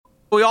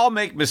We all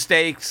make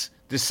mistakes,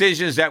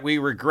 decisions that we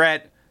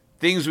regret,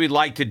 things we'd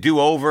like to do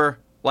over,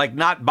 like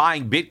not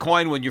buying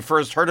Bitcoin when you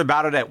first heard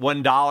about it at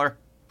 $1.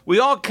 We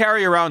all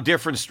carry around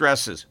different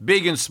stresses,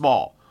 big and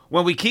small.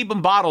 When we keep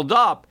them bottled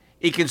up,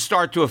 it can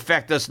start to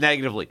affect us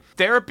negatively.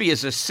 Therapy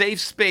is a safe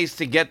space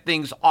to get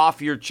things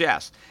off your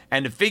chest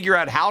and to figure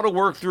out how to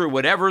work through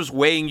whatever's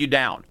weighing you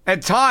down.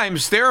 At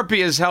times,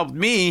 therapy has helped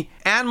me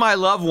and my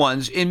loved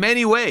ones in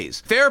many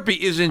ways.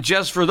 Therapy isn't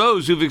just for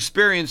those who've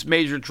experienced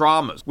major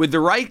traumas. With the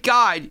right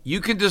guide,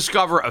 you can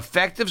discover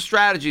effective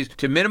strategies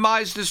to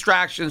minimize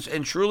distractions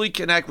and truly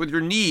connect with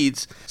your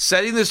needs,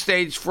 setting the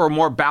stage for a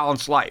more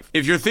balanced life.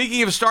 If you're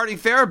thinking of starting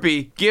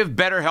therapy, give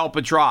BetterHelp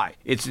a try.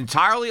 It's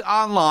entirely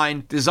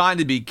online, designed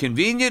to be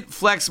convenient,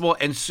 flexible,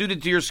 and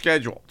suited to your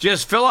schedule.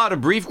 Just fill out a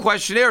brief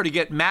questionnaire to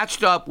get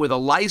matched up with a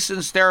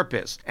licensed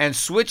therapist and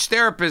switch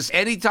therapists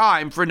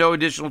anytime for no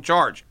additional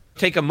charge.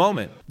 Take a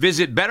moment.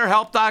 Visit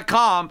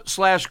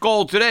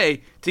BetterHelp.com/gold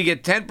today to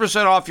get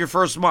 10% off your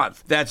first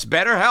month. That's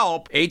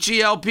BetterHelp,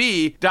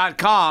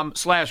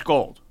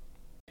 HELP.com/gold.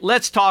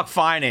 Let's talk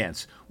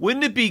finance.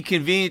 Wouldn't it be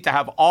convenient to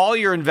have all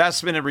your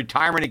investment and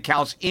retirement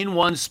accounts in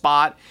one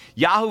spot?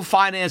 Yahoo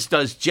Finance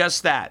does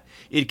just that.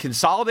 It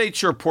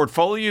consolidates your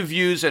portfolio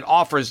views and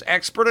offers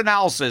expert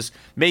analysis,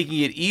 making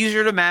it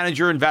easier to manage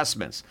your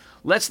investments.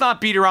 Let's not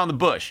beat around the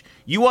bush.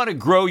 You want to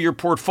grow your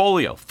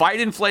portfolio,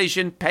 fight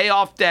inflation, pay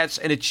off debts,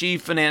 and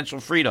achieve financial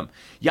freedom.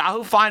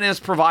 Yahoo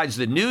Finance provides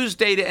the news,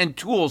 data, and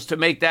tools to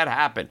make that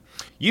happen.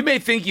 You may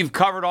think you've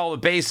covered all the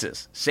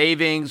bases,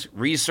 savings,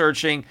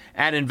 researching,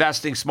 and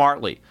investing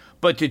smartly.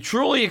 But to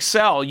truly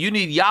excel, you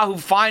need Yahoo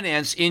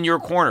Finance in your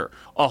corner.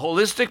 A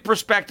holistic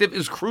perspective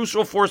is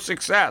crucial for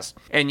success,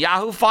 and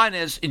Yahoo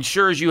Finance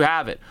ensures you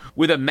have it.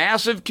 With a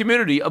massive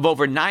community of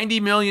over 90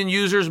 million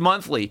users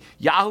monthly,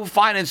 Yahoo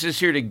Finance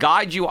is here to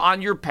guide you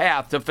on your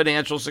path to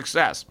financial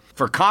success.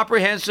 For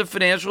comprehensive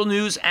financial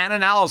news and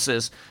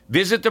analysis,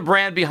 visit the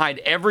brand behind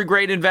every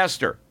great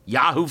investor,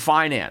 Yahoo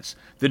Finance,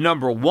 the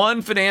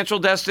 #1 financial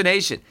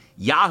destination,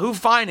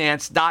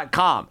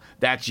 yahoofinance.com.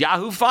 That's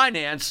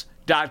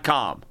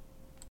yahoofinance.com.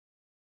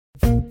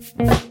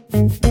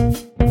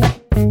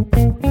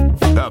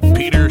 The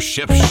Peter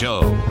Schiff Show.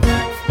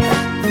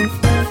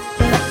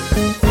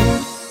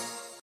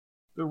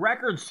 The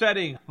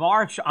record-setting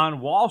march on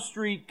Wall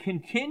Street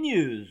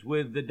continues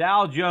with the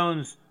Dow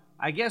Jones,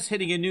 I guess,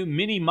 hitting a new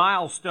mini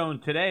milestone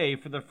today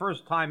for the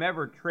first time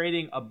ever,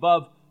 trading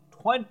above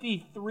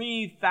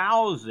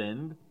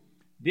 23,000.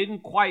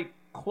 Didn't quite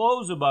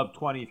close above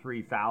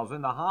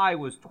 23,000. The high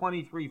was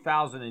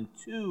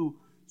 23,002,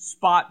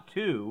 spot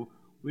 2.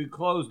 We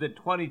closed at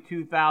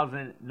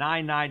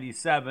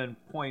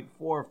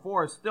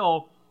 22,997.44.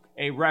 Still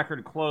a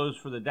record close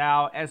for the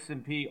Dow.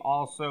 S&P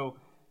also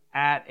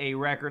at a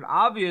record.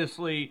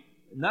 Obviously,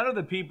 none of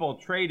the people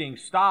trading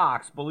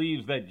stocks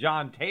believes that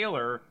John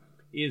Taylor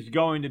is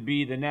going to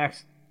be the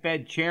next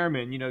Fed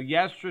chairman. You know,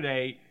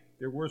 yesterday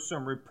there were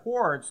some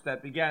reports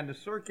that began to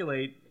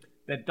circulate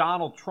that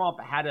Donald Trump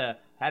had a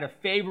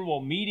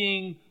favorable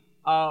meeting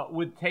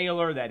with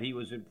Taylor, that he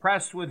was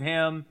impressed with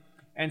him.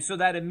 And so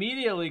that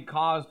immediately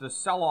caused a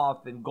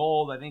sell-off in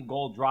gold. I think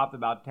gold dropped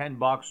about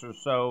 $10 or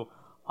so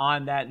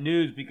on that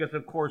news because,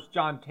 of course,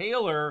 John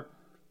Taylor,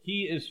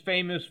 he is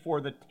famous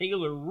for the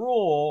Taylor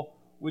rule,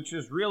 which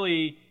is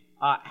really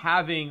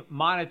having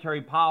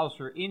monetary policy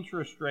or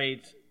interest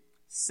rates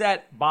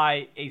set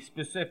by a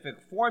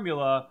specific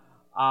formula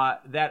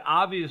that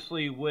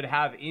obviously would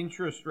have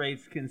interest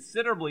rates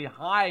considerably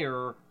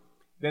higher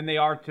than they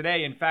are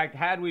today. In fact,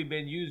 had we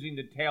been using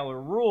the Taylor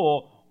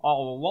rule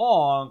all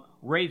along,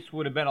 rates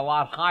would have been a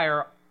lot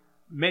higher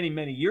many,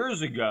 many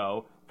years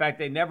ago. In fact,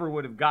 they never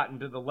would have gotten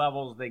to the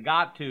levels they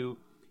got to.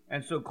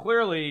 And so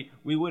clearly,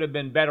 we would have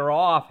been better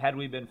off had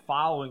we been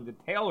following the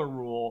Taylor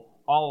rule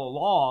all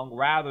along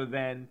rather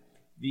than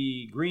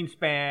the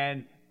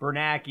Greenspan,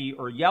 Bernanke,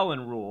 or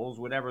Yellen rules,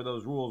 whatever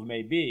those rules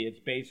may be. It's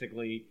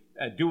basically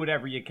do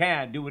whatever you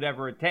can, do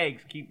whatever it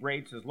takes, keep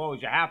rates as low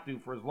as you have to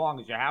for as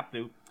long as you have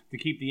to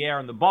keep the air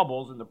in the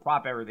bubbles and to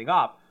prop everything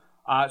up.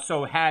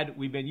 So had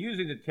we been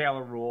using the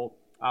Taylor rule,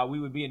 we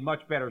would be in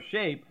much better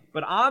shape.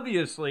 But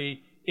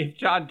obviously, if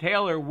John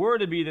Taylor were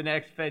to be the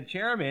next Fed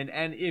chairman,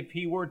 and if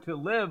he were to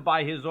live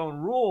by his own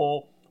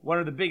rule, one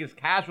of the biggest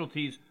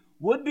casualties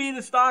would be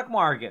the stock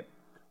market,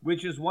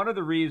 which is one of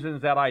the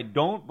reasons that I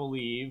don't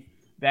believe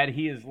that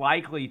he is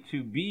likely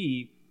to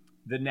be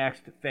the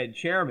next Fed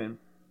chairman,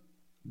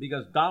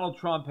 because Donald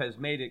Trump has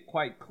made it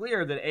quite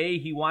clear that, A,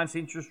 he wants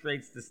interest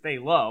rates to stay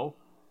low,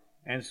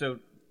 and so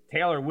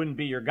Taylor wouldn't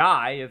be your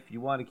guy if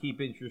you want to keep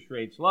interest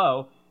rates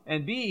low.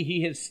 And B,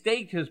 he has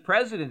staked his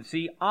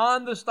presidency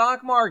on the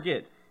stock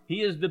market.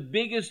 He is the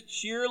biggest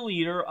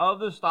cheerleader of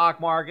the stock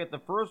market, the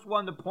first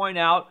one to point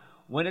out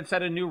when it's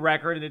at a new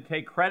record and to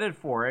take credit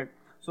for it.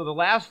 So the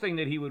last thing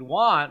that he would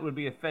want would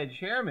be a Fed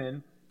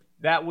chairman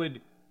that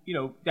would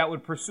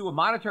pursue a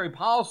monetary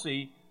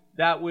policy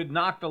that would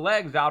knock the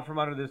legs out from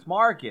under this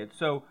market.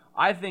 So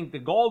I think the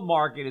gold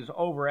market is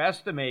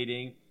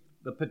overestimating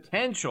the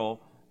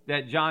potential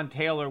that John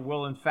Taylor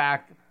will, in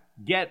fact,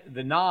 get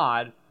the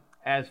nod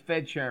as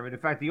Fed chairman. In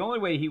fact, the only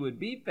way he would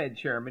be Fed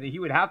chairman, he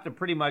would have to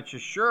pretty much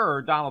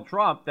assure Donald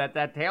Trump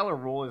that Taylor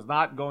rule is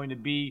not going to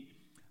be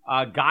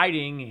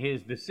guiding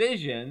his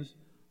decisions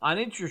on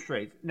interest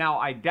rates. Now,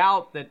 I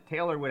doubt that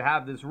Taylor would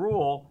have this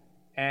rule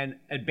and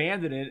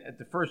abandon it at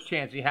the first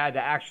chance he had to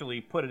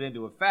actually put it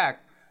into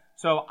effect.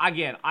 So,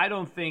 again, I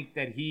don't think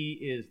that he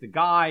is the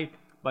guy,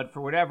 but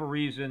for whatever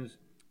reasons,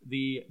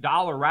 the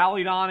dollar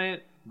rallied on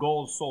it,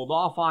 gold sold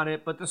off on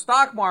it, but the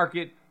stock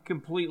market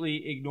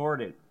completely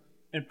ignored it.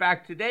 In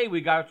fact, today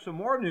we got some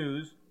more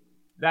news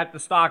that the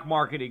stock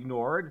market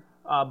ignored,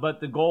 but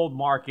the gold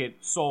market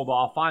sold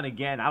off on.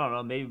 Again, I don't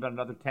know, maybe about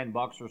another $10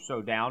 or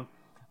so down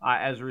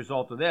as a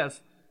result of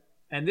this.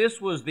 And this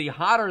was the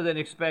hotter than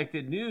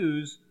expected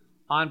news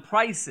on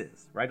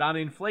prices, right? On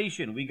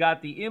inflation. We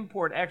got the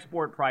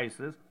import-export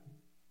prices.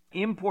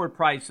 Import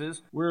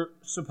prices were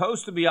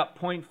supposed to be up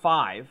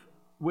 0.5,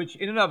 which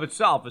in and of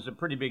itself is a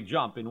pretty big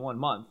jump in 1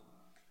 month.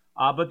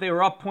 But they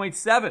were up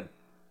 0.7.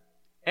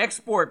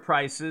 Export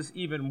prices,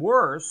 even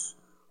worse,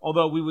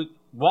 although we would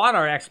want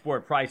our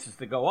export prices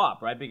to go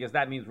up, right? Because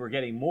that means we're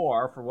getting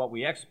more for what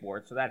we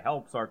export, so that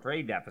helps our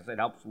trade deficit,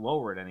 helps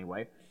lower it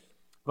anyway.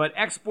 But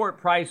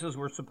export prices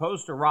were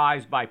supposed to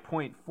rise by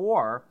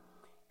 0.4,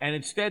 and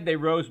instead they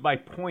rose by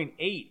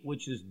 0.8,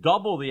 which is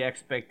double the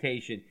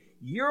expectation.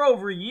 Year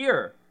over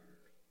year,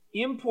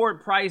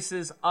 import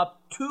prices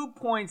up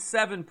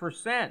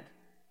 2.7%.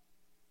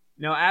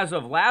 Now, as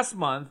of last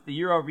month, the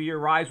year-over-year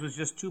rise was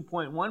just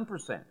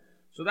 2.1%.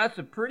 So that's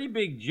a pretty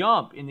big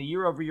jump in the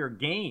year-over-year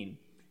gain.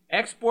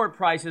 Export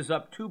prices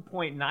up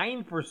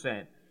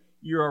 2.9%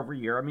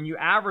 year-over-year. I mean, you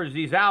average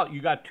these out,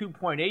 you got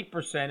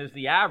 2.8% as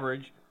the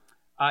average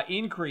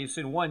increase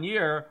in 1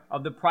 year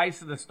of the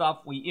price of the stuff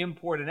we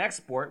import and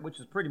export, which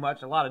is pretty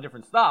much a lot of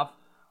different stuff,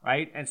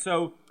 right? And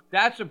so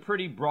that's a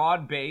pretty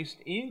broad-based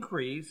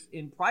increase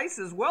in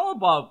prices, well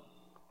above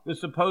the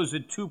supposed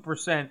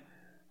 2%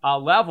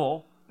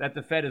 level that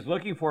the Fed is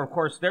looking for. Of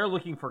course, they're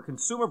looking for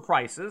consumer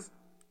prices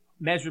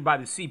measured by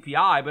the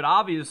CPI, but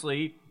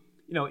obviously,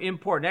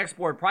 import and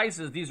export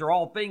prices, these are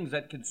all things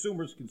that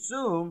consumers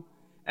consume.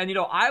 And,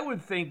 I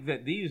would think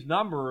that these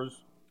numbers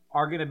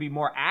are going to be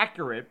more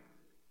accurate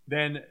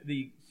than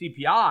the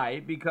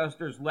CPI because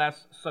there's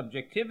less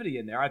subjectivity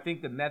in there. I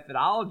think the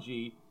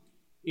methodology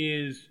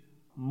is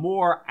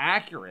more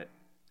accurate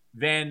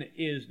than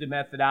is the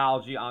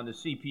methodology on the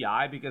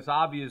CPI because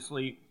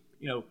obviously,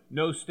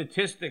 no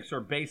statistics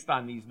are based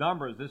on these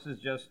numbers. This is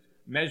just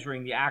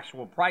measuring the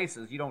actual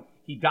prices. You don't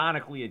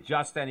hedonically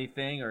adjust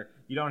anything or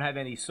you don't have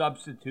any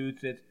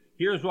substitutes. It's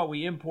here's what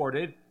we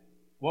imported,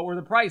 what were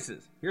the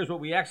prices? Here's what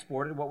we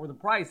exported, what were the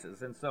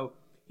prices? And so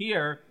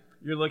here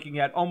you're looking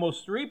at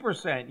almost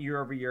 3%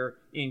 year-over-year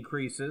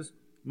increases,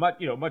 much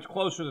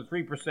closer to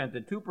 3%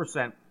 than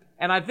 2%.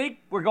 And I think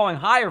we're going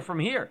higher from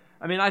here.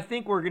 I mean, I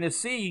think we're going to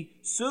see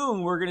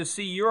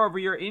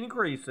year-over-year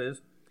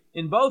increases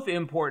in both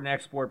import and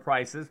export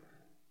prices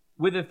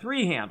with a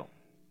 3 handle.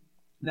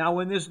 Now,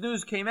 when this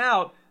news came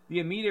out, the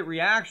immediate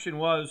reaction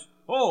was,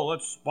 oh,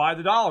 let's buy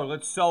the dollar,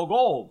 let's sell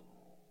gold.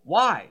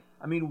 Why?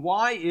 I mean,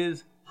 why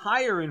is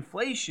higher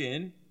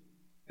inflation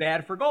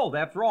bad for gold?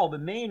 After all, the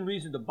main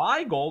reason to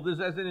buy gold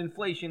is as an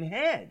inflation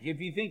hedge. If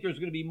you think there's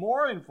going to be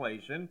more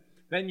inflation,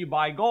 then you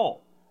buy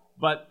gold.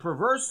 But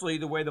perversely,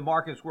 the way the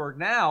markets work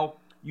now,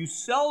 you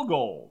sell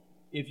gold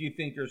if you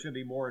think there's going to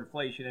be more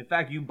inflation. In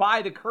fact, you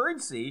buy the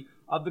currency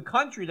of the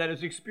country that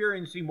is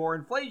experiencing more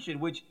inflation,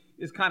 which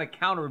is kind of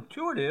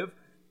counterintuitive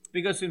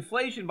because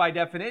inflation, by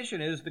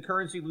definition, is the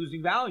currency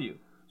losing value.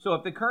 So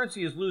if the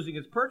currency is losing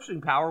its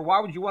purchasing power, why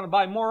would you want to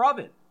buy more of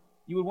it?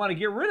 You would want to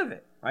get rid of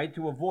it, right,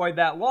 to avoid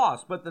that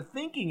loss. But the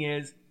thinking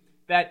is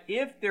that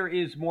if there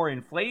is more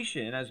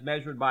inflation, as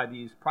measured by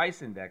these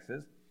price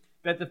indexes,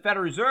 that the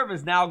Federal Reserve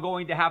is now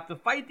going to have to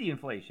fight the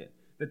inflation,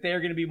 that they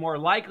are going to be more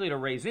likely to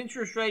raise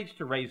interest rates,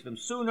 to raise them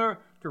sooner,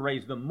 to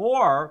raise them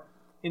more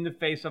in the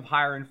face of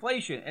higher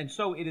inflation. And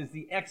so it is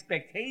the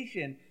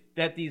expectation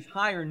that these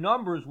higher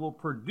numbers will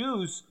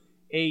produce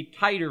a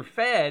tighter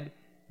Fed.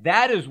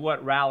 That is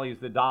what rallies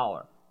the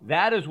dollar.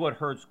 That is what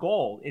hurts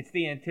gold. It's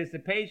the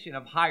anticipation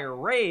of higher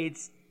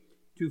rates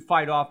to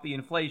fight off the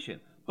inflation.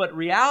 But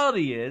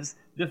reality is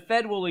the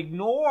Fed will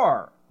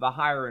ignore the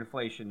higher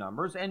inflation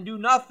numbers and do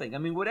nothing. I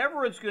mean,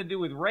 whatever it's going to do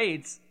with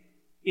rates,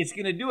 it's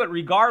going to do it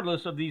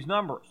regardless of these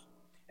numbers.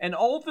 And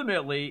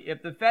ultimately,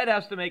 if the Fed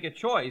has to make a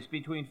choice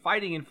between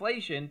fighting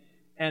inflation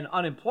and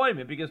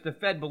unemployment, because the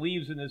Fed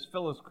believes in this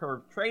Phillips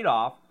curve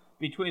trade-off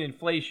between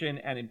inflation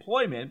and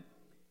employment,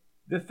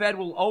 the Fed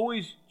will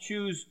always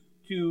choose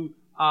to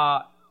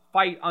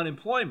fight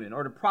unemployment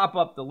or to prop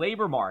up the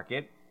labor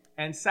market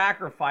and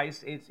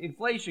sacrifice its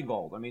inflation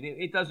goal. I mean,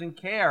 it doesn't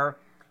care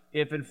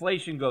if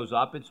inflation goes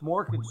up. It's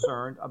more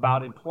concerned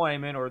about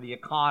employment or the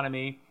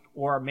economy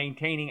or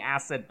maintaining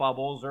asset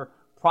bubbles or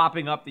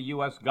propping up the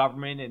U.S.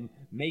 government and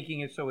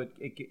making it so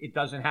it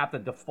doesn't have to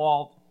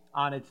default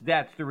on its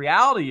debts. The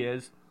reality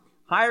is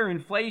higher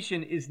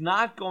inflation is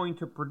not going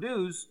to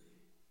produce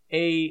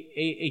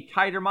a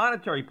tighter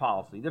monetary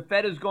policy. The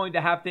Fed is going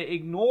to have to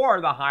ignore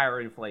the higher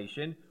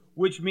inflation,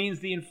 which means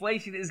the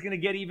inflation is going to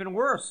get even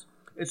worse.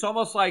 It's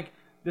almost like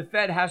the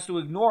Fed has to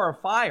ignore a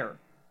fire.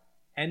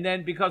 And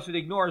then because it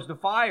ignores the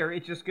fire,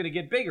 it's just going to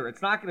get bigger.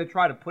 It's not going to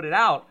try to put it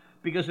out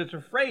because it's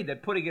afraid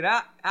that putting it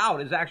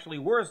out is actually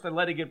worse than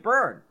letting it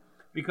burn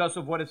because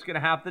of what it's going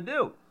to have to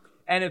do.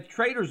 And if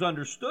traders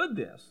understood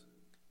this,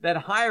 that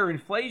higher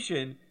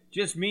inflation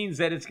just means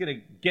that it's going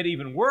to get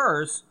even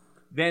worse,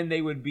 then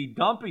they would be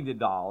dumping the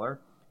dollar,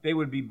 they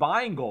would be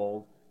buying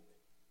gold.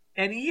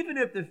 And even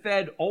if the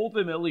Fed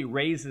ultimately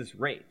raises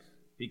rates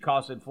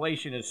because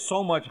inflation is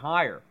so much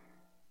higher,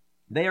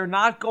 they are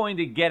not going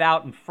to get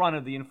out in front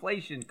of the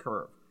inflation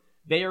curve.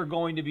 They are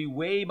going to be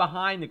way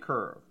behind the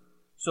curve.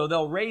 So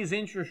they'll raise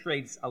interest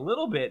rates a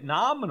little bit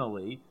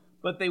nominally,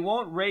 but they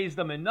won't raise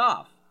them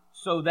enough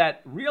so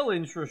that real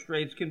interest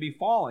rates can be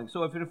falling.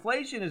 So if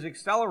inflation is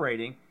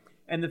accelerating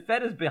and the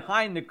Fed is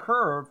behind the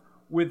curve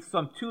with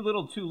some too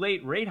little too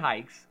late rate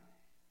hikes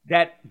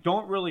that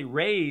don't really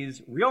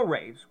raise real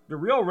rates, the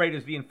real rate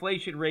is the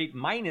inflation rate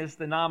minus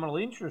the nominal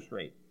interest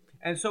rate.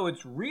 And so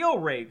it's real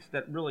rates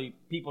that really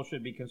people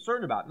should be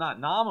concerned about, not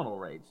nominal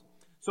rates.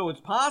 So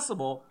it's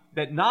possible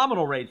that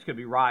nominal rates could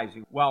be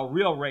rising while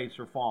real rates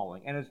are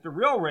falling. And it's the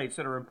real rates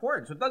that are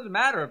important. So it doesn't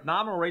matter if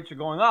nominal rates are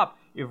going up.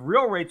 If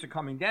real rates are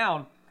coming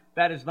down,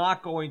 that is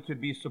not going to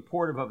be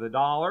supportive of the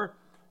dollar.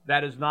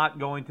 That is not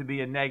going to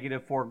be a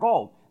negative for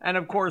gold. And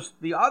of course,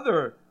 the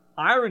other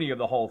irony of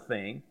the whole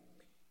thing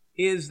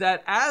is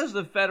that as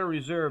the Federal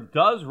Reserve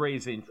does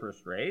raise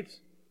interest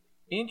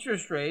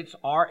rates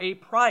are a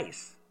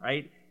price,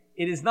 right?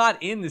 It is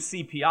not in the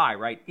CPI,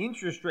 right?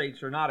 Interest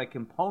rates are not a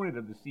component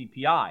of the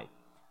CPI,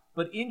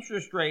 but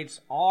interest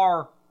rates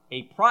are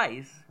a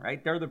price,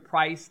 right? They're the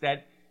price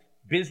that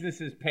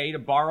businesses pay to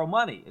borrow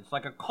money. It's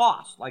like a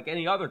cost, like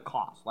any other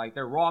cost, like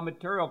their raw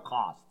material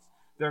costs,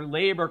 their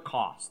labor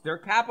costs, their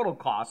capital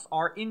costs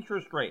are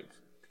interest rates.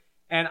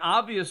 And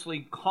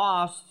obviously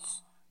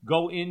costs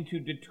go into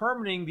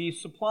determining the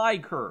supply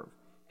curve,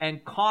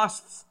 and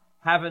costs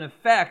have an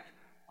effect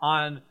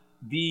on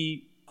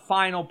the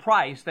final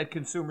price that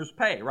consumers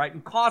pay, right?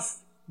 And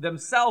costs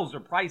themselves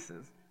are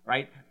prices,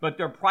 right? But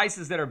they're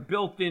prices that are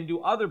built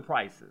into other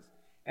prices.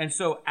 And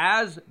so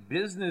as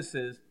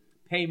businesses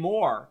pay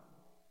more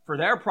for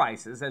their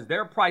prices, as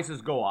their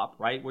prices go up,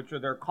 right, which are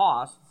their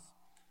costs,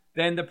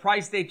 then the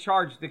price they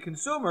charge the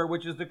consumer,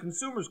 which is the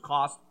consumer's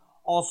cost,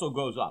 also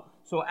goes up.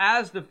 So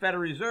as the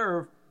Federal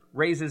Reserve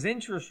raises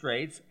interest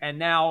rates and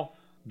now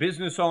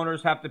business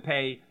owners have to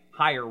pay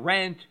higher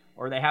rent,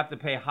 or they have to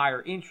pay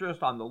higher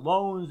interest on the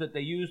loans that they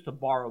use to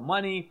borrow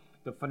money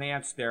to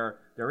finance their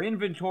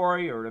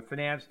inventory or to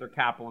finance their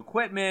capital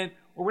equipment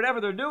or whatever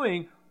they're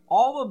doing,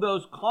 all of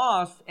those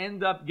costs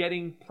end up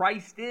getting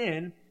priced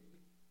in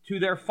to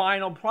their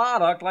final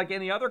product like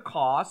any other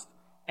cost,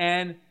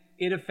 and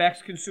it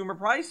affects consumer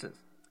prices.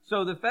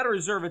 So the Federal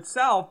Reserve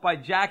itself, by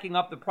jacking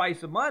up the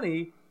price of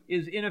money,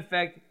 is in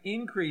effect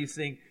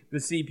increasing the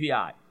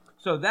CPI.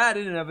 So that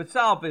in and of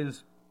itself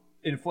is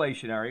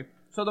inflationary.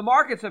 So the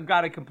markets have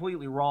got it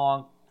completely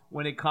wrong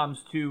when it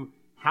comes to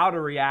how to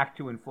react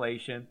to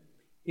inflation.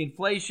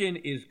 Inflation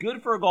is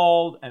good for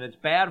gold and it's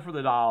bad for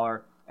the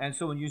dollar. And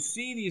so when you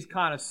see these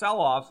kind of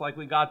sell-offs like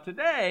we got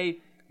today,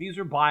 these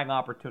are buying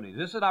opportunities.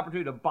 This is an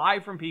opportunity to buy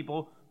from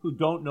people who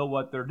don't know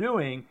what they're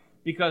doing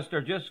because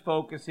they're just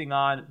focusing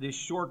on this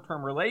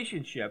short-term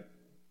relationship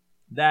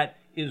that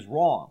is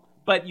wrong.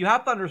 But you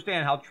have to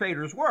understand how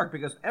traders work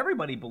because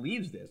everybody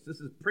believes this. This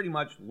is pretty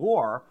much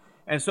lore.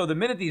 And so the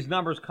minute these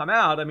numbers come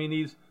out,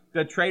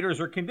 the traders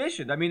are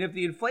conditioned. If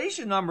the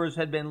inflation numbers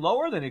had been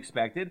lower than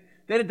expected,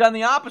 they'd have done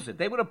the opposite.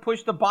 They would have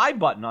pushed the buy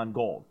button on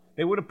gold.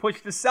 They would have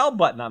pushed the sell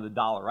button on the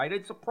dollar, right?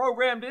 It's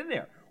programmed in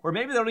there. Or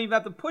maybe they don't even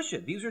have to push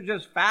it. These are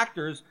just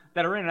factors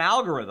that are in an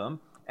algorithm.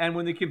 And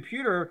when the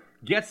computer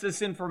gets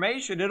this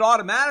information, it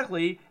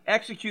automatically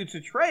executes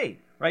a trade,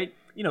 right?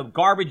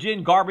 Garbage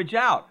in, garbage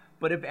out.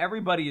 But if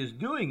everybody is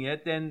doing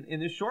it, then in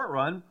the short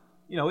run,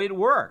 it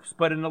works.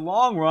 But in the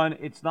long run,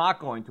 it's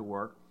not going to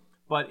work.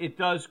 But it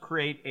does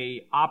create an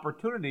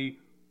opportunity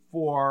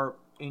for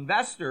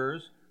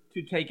investors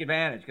to take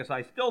advantage. Because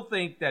I still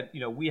think that,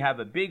 we have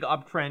a big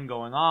uptrend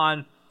going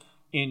on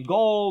in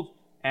gold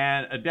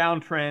and a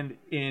downtrend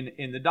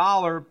in the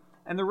dollar.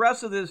 And the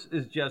rest of this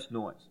is just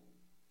noise.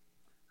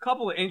 A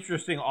couple of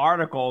interesting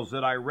articles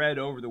that I read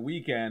over the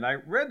weekend. I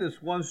read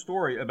this one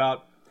story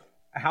about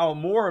how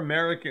more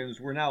Americans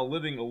were now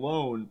living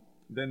alone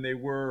than they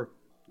were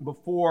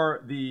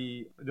before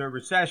the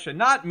recession.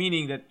 Not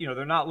meaning that,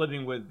 they're not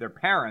living with their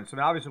parents.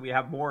 Obviously we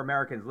have more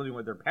Americans living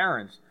with their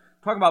parents.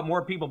 Talking about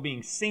more people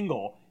being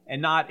single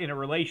and not in a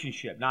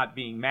relationship, not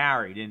being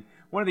married. And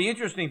one of the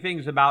interesting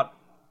things about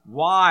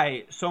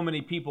why so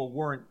many people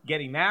weren't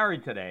getting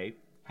married today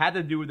had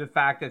to do with the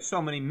fact that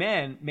so many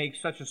men make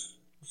such a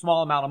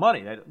small amount of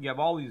money. That you have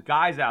all these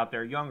guys out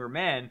there, younger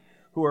men,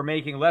 who are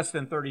making less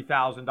than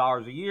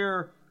 $30,000 a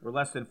year or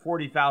less than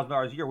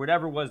 $40,000 a year,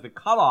 whatever was the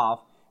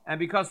cutoff. And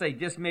because they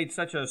just made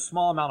such a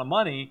small amount of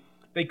money,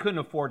 they couldn't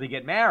afford to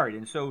get married.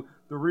 And so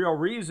the real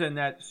reason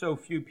that so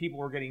few people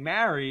were getting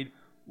married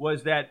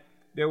was that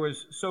there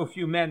was so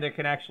few men that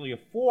can actually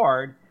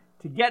afford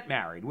to get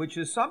married, which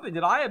is something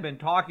that I have been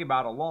talking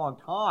about a long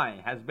time,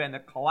 has been the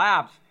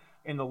collapse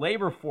in the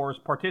labor force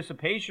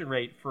participation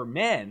rate for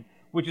men,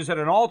 which is at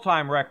an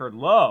all-time record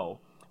low,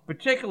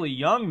 particularly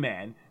young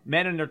men,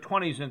 men in their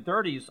 20s and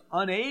 30s,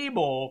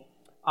 unable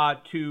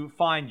to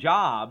find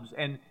jobs.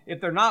 And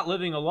if they're not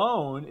living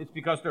alone, it's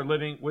because they're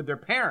living with their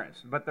parents,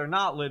 but they're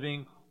not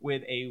living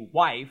with a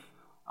wife.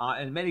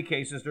 In many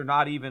cases, they're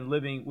not even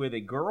living with a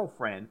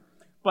girlfriend.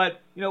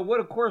 But, what,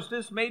 of course,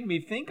 this made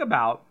me think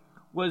about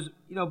was,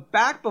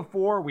 back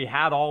before we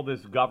had all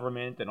this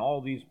government and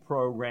all these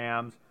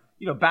programs,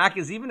 back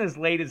even as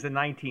late as the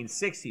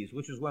 1960s,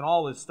 which is when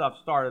all this stuff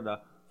started to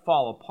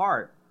fall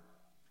apart.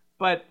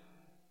 But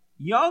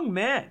young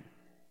men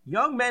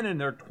in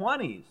their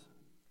 20s,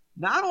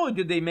 not only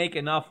did they make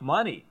enough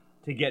money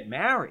to get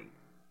married,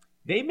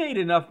 they made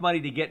enough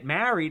money to get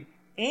married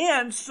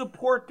and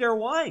support their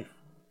wife.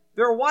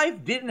 Their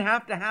wife didn't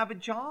have to have a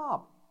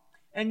job.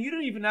 And you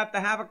didn't even have to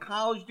have a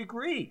college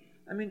degree.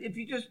 I mean, you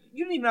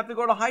didn't even have to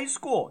go to high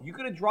school. You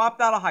could have dropped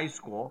out of high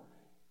school,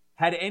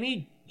 had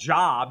any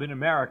job in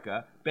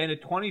America, been a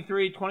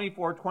 23,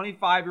 24,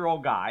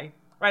 25-year-old guy,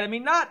 right? I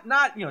mean, not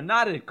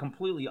a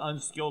completely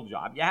unskilled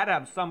job. You had to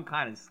have some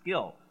kind of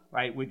skill,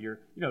 right?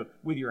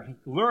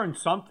 Learn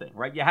something,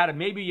 right? You had to,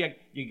 maybe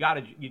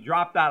you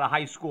dropped out of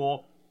high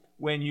school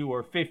when you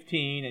were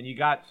 15 and you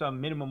got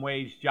some minimum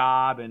wage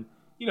job, and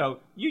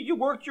you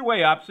worked your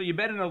way up, so you've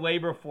been in the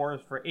labor force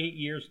for 8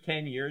 years,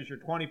 10 years, you're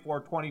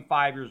 24,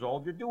 25 years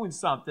old, you're doing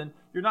something,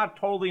 you're not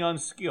totally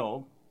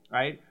unskilled,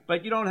 right?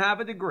 But you don't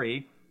have a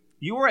degree.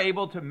 You were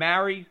able to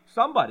marry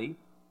somebody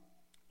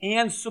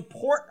and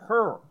support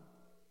her,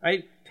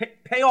 right?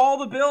 Pay all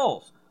the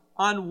bills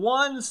on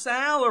one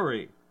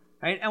salary,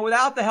 right? And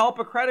without the help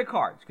of credit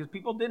cards, because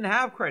people didn't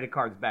have credit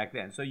cards back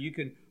then. So you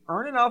can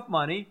earn enough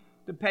money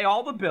to pay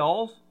all the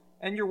bills,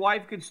 and your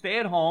wife could stay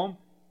at home,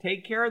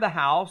 take care of the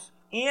house,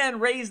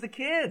 and raise the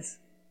kids.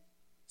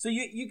 So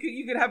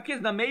you could have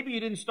kids. Now, maybe you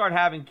didn't start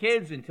having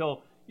kids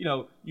until,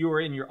 you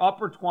were in your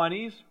upper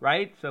 20s,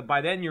 right? So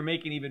by then you're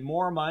making even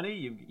more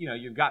money.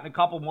 You've gotten a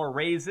couple more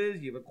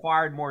raises. You've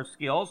acquired more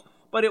skills.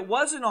 But it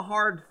wasn't a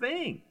hard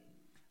thing.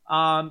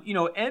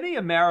 Any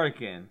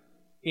American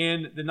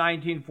in the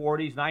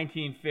 1940s,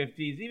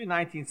 1950s, even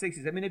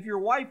 1960s, I mean, if your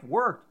wife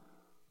worked,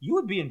 you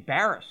would be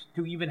embarrassed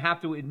to even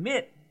have to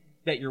admit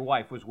that your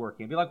wife was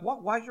working. Be like,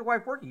 what? Why is your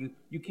wife working?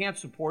 You can't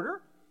support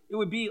her? It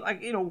would be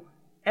like,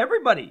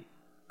 everybody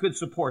could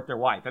support their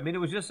wife. I mean, it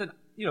was just a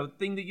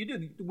thing that you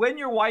do. When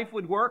your wife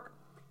would work,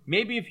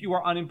 maybe if you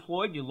were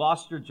unemployed, you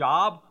lost your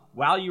job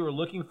while you were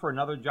looking for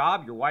another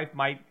job, your wife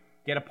might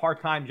get a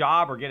part-time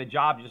job or get a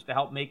job just to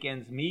help make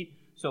ends meet.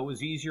 So it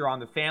was easier on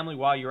the family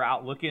while you were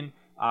out looking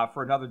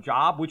for another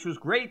job, which was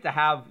great to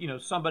have,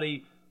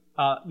 somebody,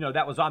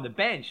 that was on the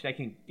bench that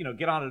can,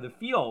 get onto the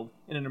field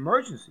in an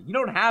emergency. You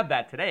don't have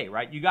that today,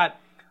 right? You got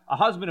a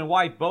husband and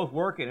wife both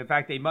working. In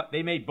fact,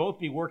 they may both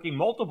be working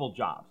multiple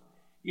jobs.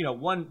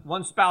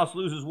 One spouse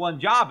loses one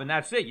job and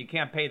that's it. You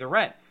can't pay the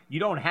rent. You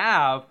don't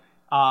have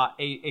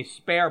a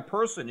spare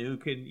person who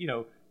can,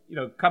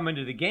 come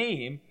into the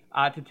game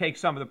to take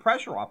some of the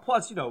pressure off.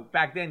 Plus,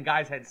 back then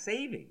guys had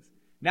savings.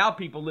 Now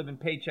people live in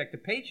paycheck to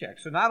paycheck.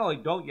 So not only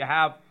don't you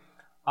have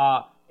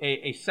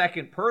a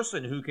second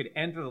person who could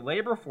enter the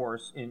labor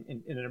force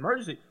in an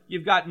emergency,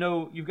 you've got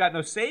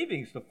no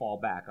savings to fall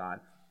back on.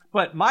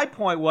 But my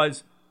point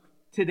was,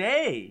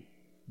 today,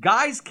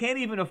 guys can't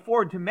even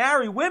afford to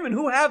marry women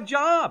who have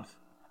jobs.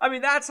 I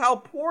mean, that's how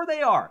poor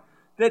they are.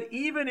 That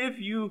even if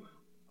you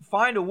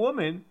find a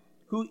woman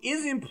who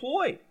is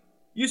employed,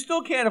 you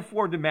still can't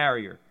afford to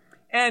marry her.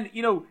 And,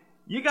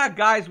 you got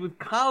guys with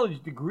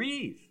college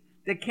degrees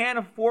that can't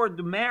afford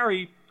to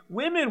marry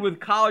women with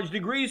college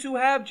degrees who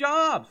have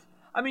jobs.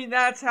 I mean,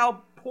 that's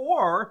how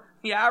poor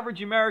the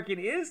average American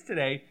is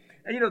today.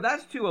 And,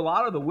 that's too, a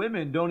lot of the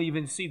women don't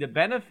even see the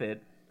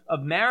benefit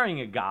of marrying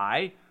a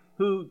guy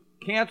who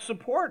can't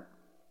support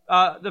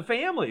the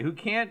family, who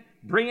can't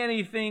bring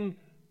anything,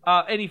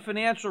 any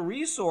financial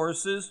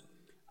resources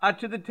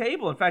to the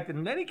table. In fact,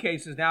 in many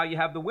cases now you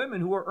have the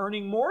women who are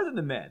earning more than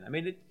the men. I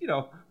mean,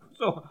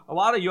 so a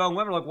lot of young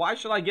women are like, why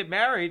should I get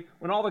married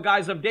when all the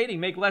guys I'm dating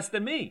make less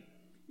than me?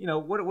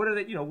 What are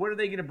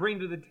they going to bring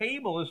to the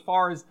table as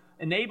far as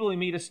enabling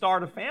me to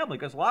start a family?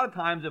 Because a lot of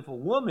times if a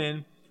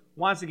woman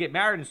wants to get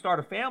married and start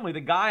a family,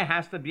 the guy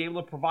has to be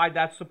able to provide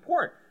that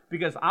support.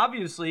 Because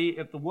obviously,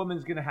 if the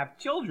woman's going to have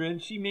children,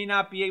 she may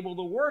not be able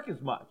to work as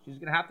much. She's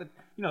going to have to,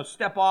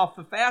 step off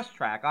the fast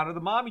track onto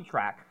the mommy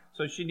track.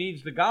 So she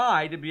needs the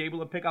guy to be able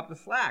to pick up the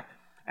slack.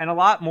 And a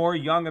lot more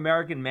young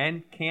American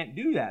men can't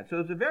do that. So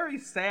it's a very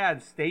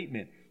sad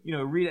statement,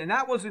 read it. And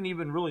that wasn't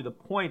even really the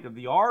point of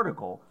the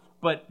article,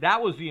 but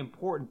that was the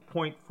important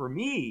point for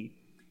me,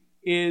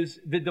 is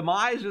the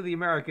demise of the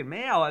American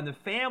male and the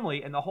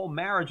family and the whole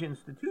marriage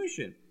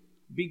institution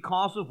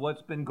because of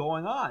what's been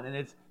going on. And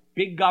it's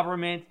big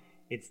government,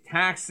 it's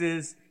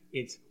taxes,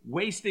 it's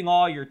wasting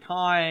all your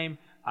time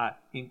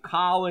in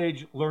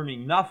college,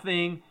 learning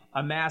nothing,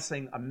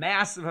 amassing a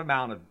massive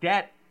amount of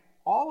debt.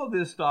 All of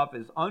this stuff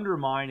is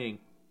undermining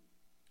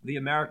the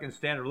American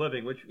standard of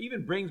living, which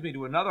even brings me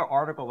to another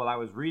article that I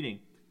was reading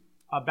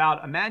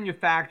about a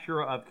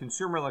manufacturer of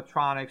consumer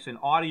electronics and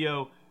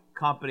audio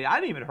company. I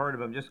hadn't even heard of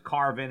them, just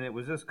Carvin. It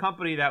was this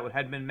company that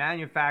had been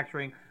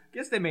manufacturing, I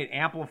guess they made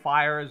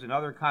amplifiers and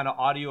other kind of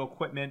audio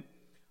equipment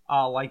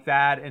like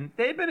that. And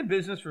they'd been in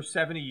business for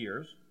 70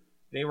 years.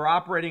 They were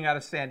operating out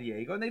of San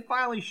Diego, and they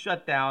finally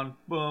shut down.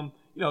 Boom.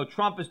 You know,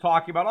 Trump is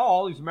talking about,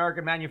 all these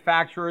American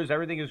manufacturers,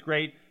 everything is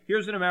great.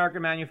 Here's an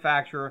American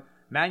manufacturer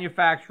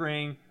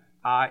manufacturing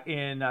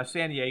in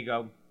San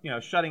Diego,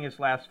 shutting its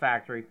last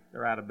factory.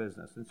 They're out of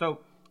business. And so,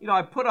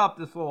 I put up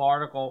this little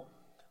article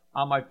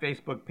on my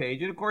Facebook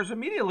page. And, of course,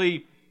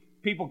 immediately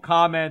people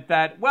comment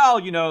that, well,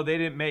 they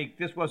didn't make,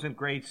 this wasn't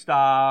great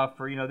stuff,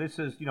 or, this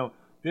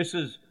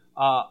is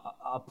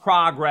a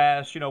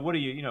progress. What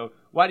do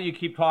why do you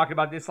keep talking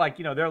about this? Like,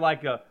 they're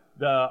like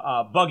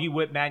the buggy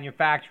whip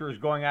manufacturers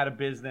going out of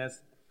business.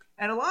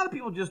 And a lot of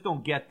people just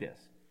don't get this,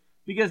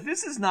 because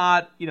this is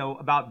not,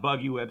 about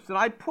buggy whips. And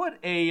I put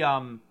a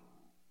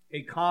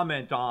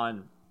comment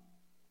on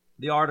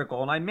the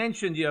article, and I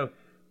mentioned,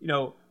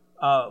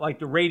 like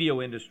the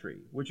radio industry,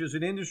 which is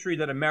an industry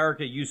that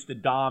America used to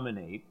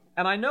dominate.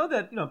 And I know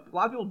that, a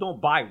lot of people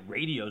don't buy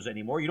radios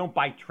anymore. You don't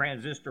buy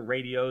transistor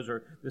radios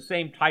or the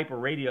same type of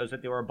radios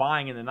that they were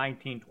buying in the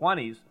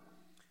 1920s.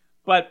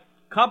 But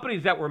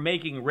companies that were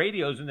making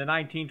radios in the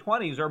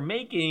 1920s are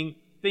making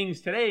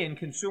things today in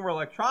consumer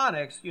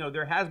electronics.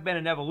 There has been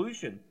an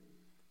evolution.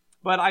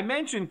 But I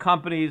mentioned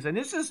companies, and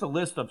this is a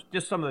list of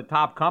just some of the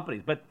top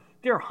companies, but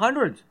there are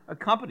hundreds of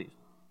companies.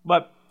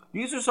 But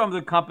these are some of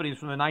the companies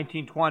from the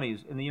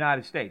 1920s in the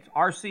United States: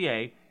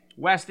 RCA,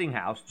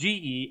 Westinghouse,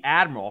 GE,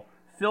 Admiral,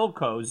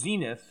 Philco,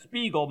 Zenith,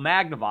 Spiegel,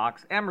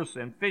 Magnavox,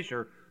 Emerson,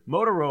 Fisher,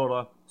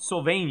 Motorola,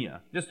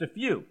 Sylvania, just a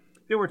few.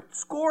 There were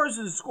scores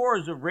and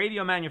scores of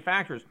radio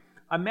manufacturers.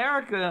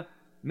 America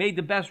made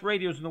the best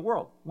radios in the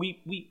world.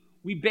 We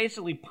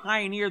basically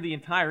pioneered the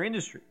entire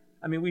industry.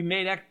 I mean, we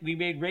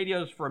made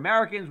radios for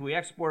Americans. We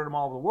exported them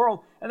all over the world.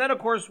 And then, of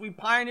course, we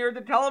pioneered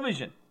the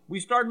television. We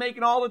started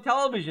making all the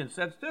television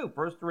sets, too.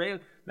 First the radio,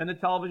 then the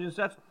television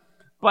sets.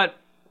 But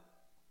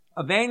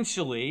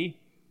eventually,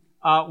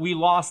 we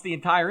lost the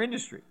entire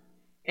industry.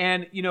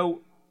 And,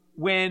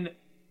 when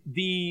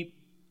the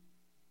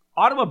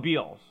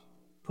automobiles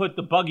put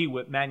the buggy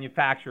whip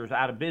manufacturers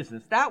out of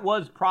business, that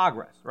was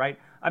progress, right?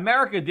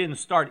 America didn't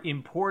start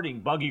importing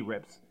buggy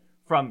whips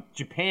from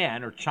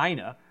Japan or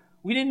China.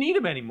 We didn't need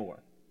them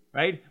anymore,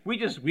 right?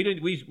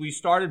 We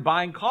started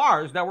buying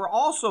cars that were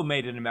also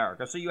made in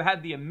America. So you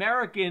had the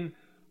American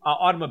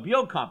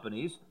automobile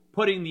companies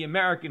putting the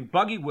American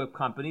buggy whip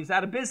companies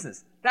out of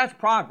business. That's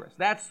progress.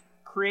 That's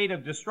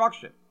creative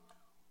destruction.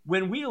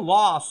 When we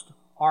lost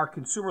our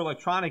consumer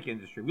electronic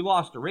industry, we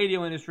lost the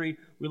radio industry,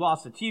 we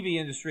lost the TV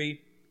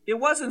industry, it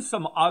wasn't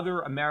some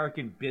other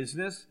American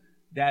business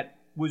that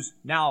was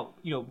now,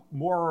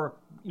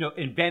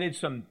 invented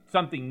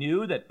something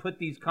new that put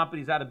these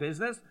companies out of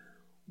business.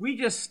 We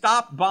just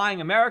stopped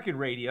buying American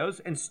radios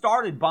and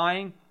started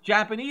buying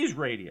Japanese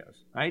radios,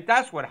 right?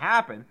 That's what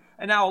happened.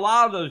 And now a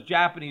lot of those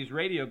Japanese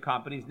radio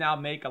companies now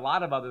make a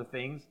lot of other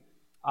things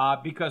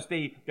because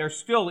they're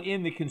still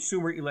in the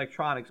consumer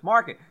electronics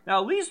market.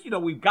 Now, at least,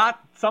 we've got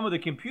some of the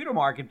computer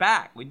market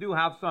back. We do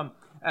have some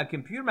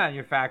computer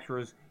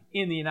manufacturers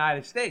in the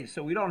United States,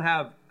 so we don't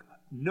have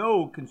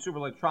no consumer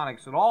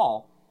electronics at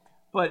all.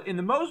 But in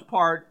the most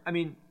part, I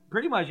mean,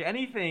 pretty much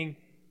anything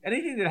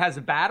that has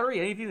a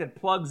battery, anything that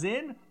plugs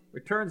in or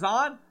turns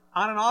on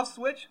and off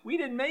switch, we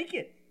didn't make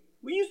it.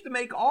 We used to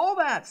make all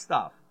that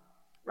stuff,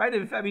 right?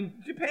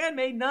 Japan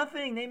made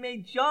nothing. They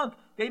made junk.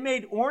 They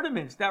made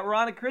ornaments that were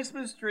on a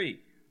Christmas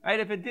tree, right?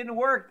 If it didn't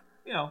work,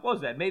 what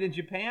was that? Made in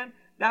Japan?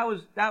 That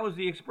was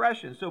the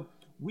expression. So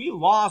we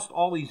lost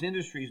all these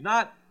industries,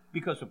 not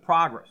because of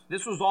progress.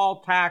 This was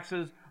all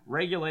taxes,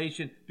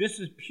 regulation. This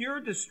is pure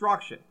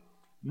destruction.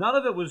 None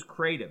of it was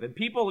creative. And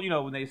people,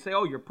 when they say,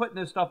 oh, you're putting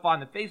this stuff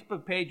on the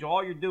Facebook page,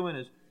 all you're doing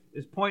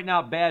is pointing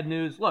out bad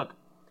news. Look,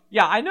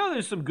 yeah, I know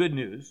there's some good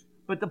news,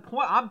 but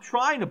I'm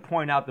trying to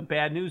point out the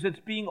bad news that's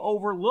being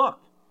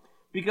overlooked,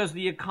 because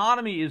the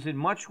economy is in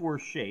much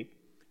worse shape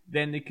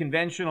than the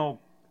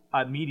conventional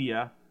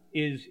media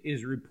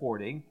is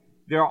reporting.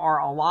 There are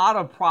a lot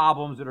of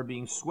problems that are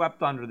being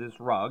swept under this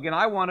rug, and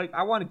I want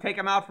to take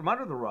them out from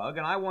under the rug,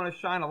 and I want to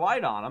shine a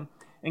light on them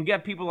and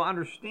get people to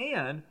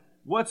understand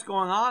what's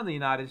going on in the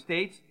United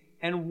States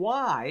and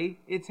why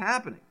it's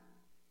happening.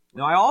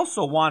 Now, I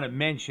also want to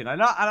mention,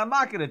 and I'm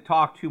not going to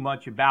talk too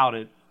much about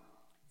it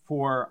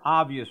for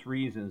obvious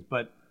reasons,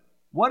 but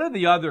one of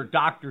the other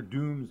Dr.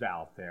 Dooms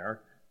out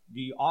there,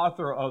 the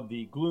author of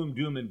the Gloom,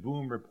 Doom, and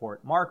Boom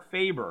report, Mark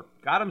Faber,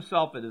 got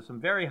himself into some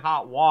very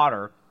hot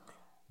water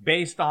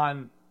based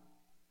on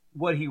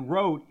what he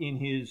wrote in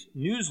his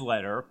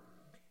newsletter.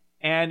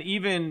 And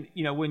even,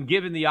 when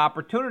given the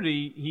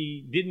opportunity,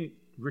 he didn't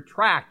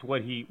retract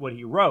what he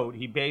wrote.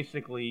 He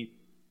basically,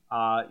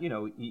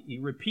 he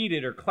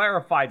repeated or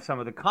clarified some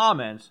of the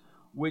comments,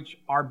 which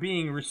are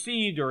being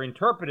received or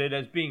interpreted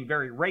as being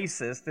very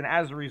racist. And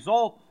as a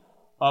result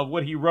of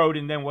what he wrote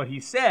and then what he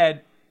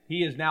said,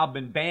 he has now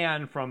been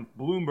banned from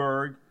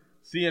Bloomberg,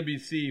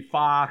 CNBC,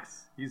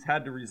 Fox. He's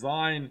had to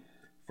resign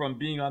from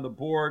being on the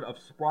board of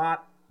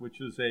Sprott, which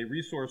is a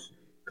resource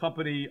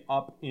company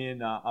up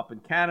in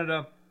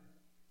Canada.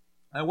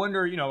 I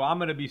wonder, I'm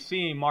going to be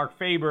seeing Mark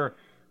Faber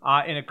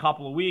in a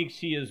couple of weeks.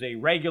 He is a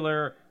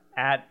regular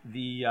at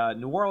the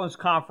New Orleans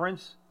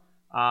conference.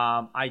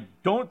 I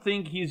don't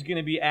think he's going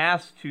to be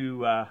asked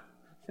to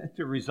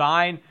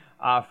resign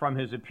from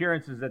his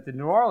appearances at the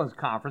New Orleans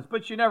conference,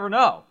 but you never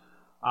know.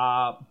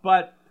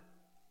 But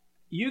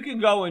you can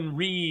go and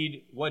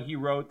read what he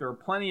wrote. There are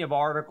plenty of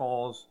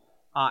articles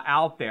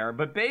out there.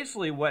 But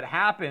basically what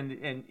happened,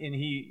 and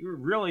he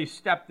really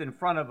stepped in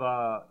front of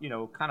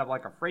kind of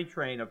like a freight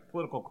train of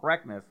political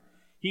correctness.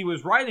 He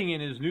was writing in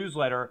his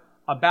newsletter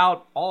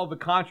about all of the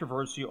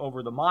controversy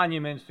over the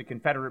monuments, the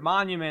Confederate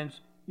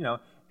monuments,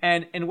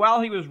 and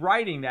while he was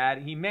writing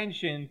that, he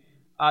mentioned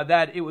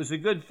that it was a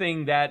good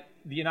thing that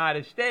the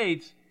United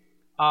States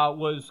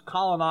was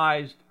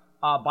colonized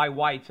by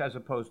whites as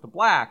opposed to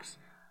blacks.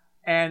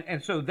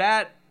 And so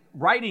that,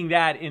 writing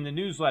that in the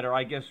newsletter,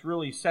 I guess,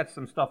 really set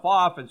some stuff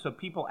off. And so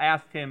people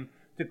asked him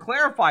to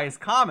clarify his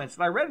comments.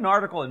 And I read an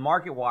article in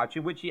Market Watch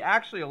in which he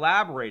actually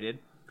elaborated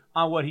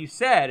on what he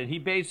said. And he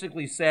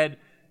basically said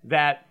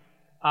that,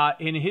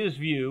 in his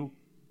view,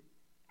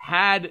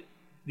 had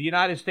the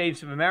United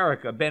States of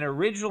America been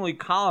originally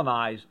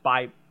colonized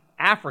by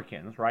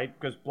Africans, right?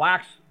 Because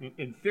blacks,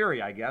 in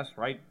theory, I guess,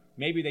 right?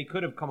 Maybe they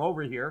could have come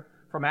over here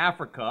from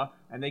Africa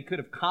and they could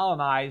have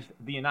colonized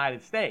the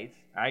United States,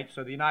 right?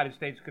 So the United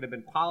States could have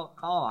been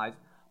colonized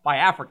by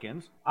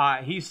Africans.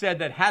 He said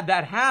that had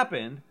that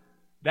happened,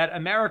 that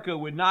America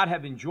would not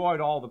have enjoyed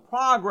all the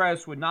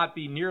progress, would not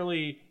be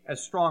nearly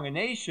as strong a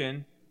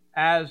nation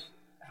as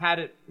had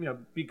it,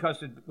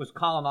 because it was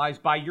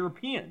colonized by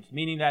Europeans,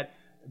 meaning that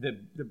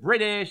the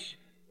British,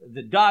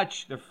 the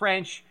Dutch, the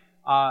French,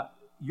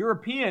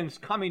 Europeans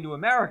coming to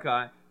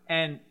America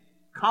and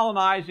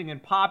colonizing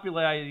and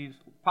populating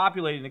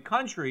the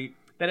country,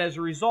 that as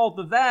a result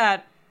of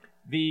that,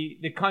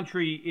 the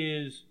country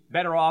is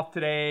better off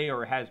today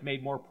or has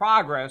made more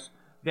progress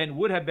than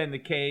would have been the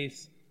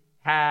case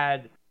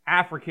had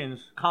Africans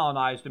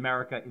colonized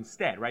America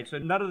instead, right? So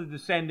none of the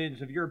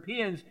descendants of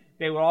Europeans,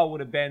 they would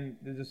have been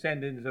the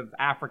descendants of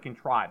African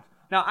tribes.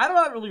 Now, I'm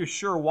not really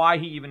sure why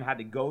he even had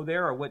to go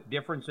there or what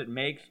difference it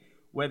makes,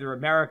 whether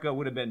America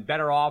would have been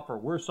better off or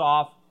worse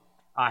off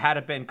had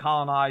it been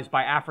colonized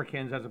by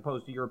Africans as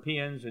opposed to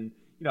Europeans. And,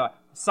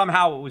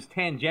 somehow it was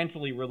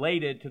tangentially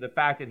related to the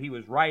fact that he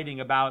was writing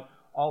about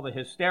all the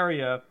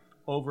hysteria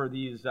over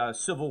these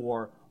Civil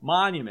War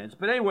monuments.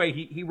 But anyway,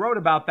 he wrote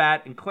about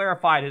that and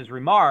clarified his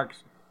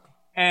remarks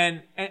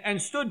and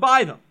stood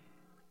by them.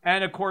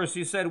 And, of course,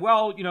 he said,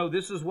 well,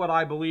 this is what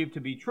I believe to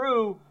be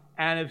true.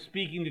 And if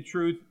speaking the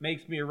truth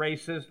makes me a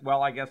racist,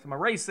 well, I guess I'm a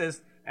racist.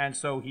 And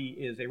so he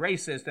is a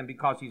racist. And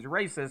because he's a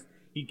racist,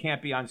 he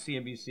can't be on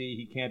CNBC.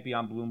 He can't be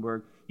on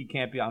Bloomberg. He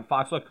can't be on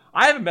Fox. Look,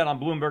 I haven't been on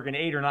Bloomberg in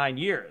 8 or 9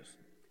 years.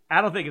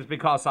 I don't think it's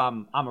because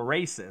I'm a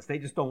racist. They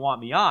just don't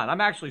want me on.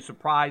 I'm actually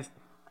surprised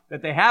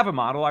that they have him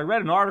on. Well, I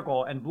read an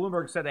article, and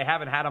Bloomberg said they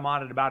haven't had him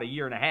on in about a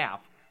year and a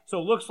half. So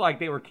it looks like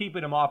they were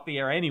keeping him off the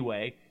air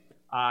anyway.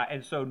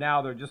 And so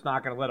now they're just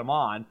not going to let him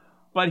on.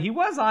 But he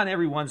was on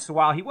every once in a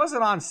while. He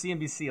wasn't on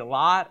CNBC a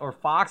lot or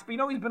Fox, but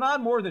he's been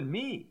on more than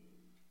me.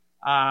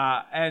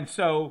 And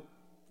so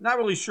not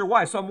really sure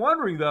why. So I'm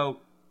wondering, though,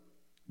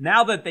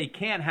 now that they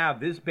can't have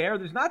this bear,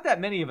 there's not that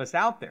many of us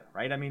out there,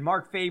 right? I mean,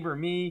 Mark Faber,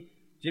 me,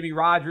 Jimmy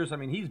Rogers,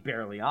 he's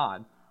barely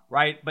on,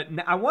 right? But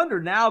I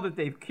wonder now that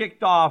they've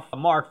kicked off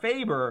Mark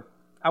Faber,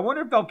 I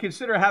wonder if they'll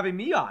consider having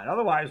me on.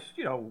 Otherwise,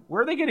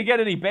 where are they going to get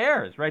any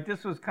bears, right?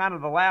 This was kind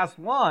of the last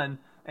one,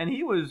 and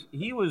he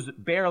was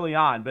barely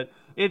on. But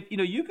if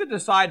you could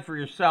decide for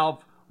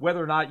yourself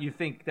whether or not you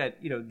think that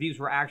these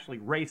were actually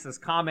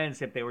racist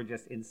comments, if they were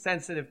just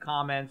insensitive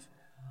comments,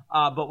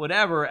 but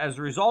whatever. As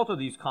a result of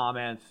these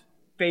comments,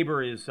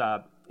 Faber is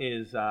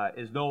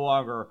no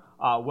longer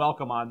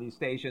welcome on these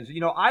stations.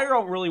 I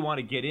don't really want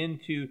to get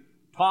into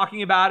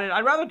talking about it.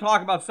 I'd rather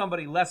talk about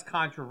somebody less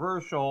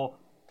controversial,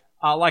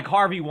 like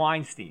Harvey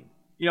Weinstein.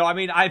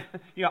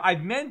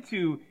 I've meant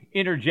to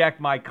interject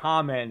my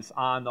comments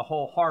on the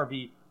whole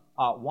Harvey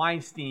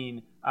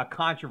Weinstein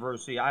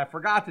controversy. I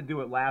forgot to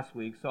do it last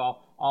week, so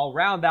I'll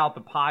round out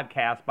the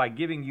podcast by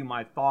giving you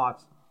my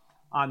thoughts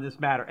on this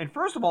matter. And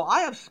first of all,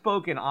 I have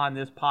spoken on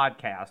this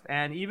podcast,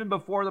 and even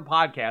before the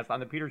podcast on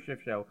the Peter Schiff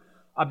Show,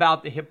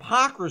 about the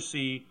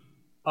hypocrisy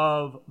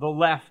of the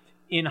left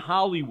in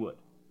Hollywood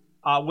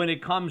when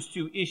it comes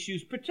to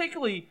issues,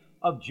 particularly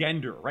of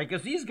gender, right?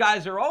 Because these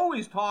guys are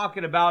always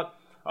talking about,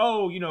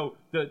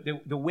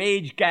 the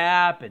wage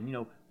gap,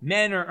 and,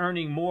 men are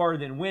earning more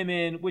than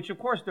women, which of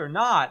course they're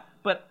not.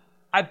 But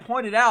I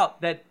pointed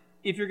out that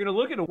if you're going to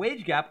look at a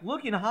wage gap,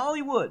 look in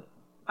Hollywood.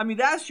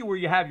 That's where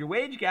you have your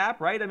wage gap,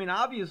 right?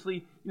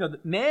 Obviously,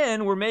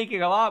 men were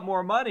making a lot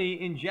more money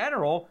in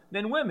general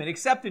than women,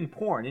 except in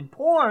porn. In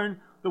porn,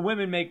 the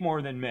women make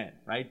more than men,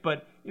 right?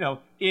 But,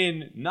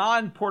 in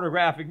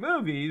non-pornographic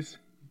movies,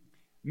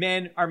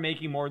 men are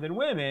making more than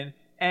women.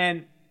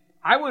 And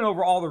I went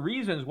over all the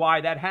reasons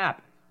why that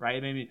happens, right?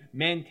 I mean,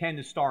 men tend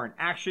to star in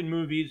action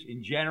movies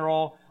in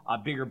general,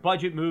 bigger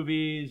budget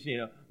movies,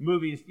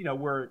 movies,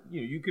 where,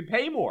 you could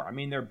pay more. I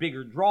mean, they're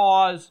bigger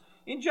draws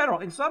in general.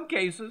 In some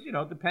cases,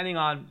 depending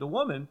on the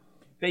woman,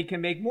 they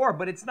can make more,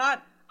 but it's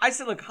not. I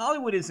said, look,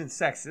 Hollywood isn't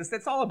sexist.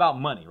 It's all about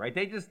money, right?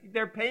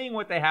 They're paying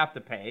what they have to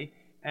pay,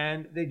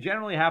 and they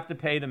generally have to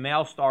pay the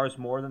male stars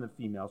more than the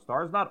female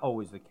stars. Not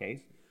always the case,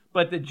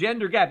 but the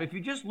gender gap, if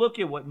you just look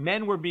at what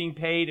men were being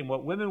paid and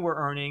what women were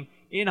earning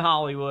in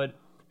Hollywood,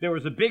 there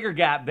was a bigger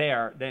gap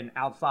there than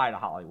outside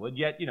of Hollywood.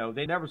 Yet,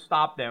 they never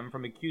stopped them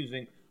from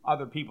accusing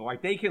other people.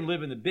 Like, they can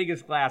live in the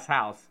biggest glass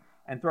house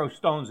and throw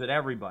stones at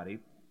everybody.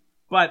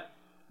 But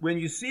when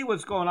you see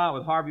what's going on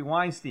with Harvey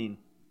Weinstein,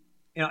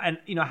 and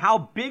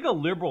how big a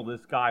liberal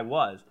this guy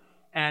was,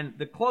 and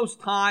the close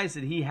ties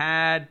that he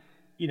had,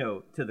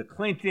 to the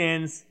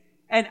Clintons,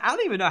 and I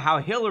don't even know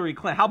how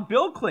how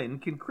Bill Clinton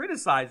can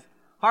criticize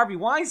Harvey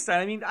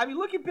Weinstein. I mean,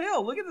 look at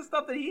Bill. Look at the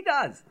stuff that he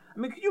does. I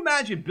mean, could you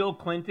imagine Bill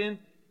Clinton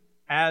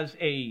as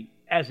a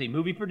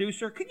movie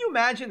producer? Could you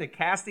imagine the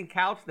casting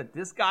couch that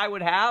this guy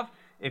would have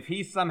if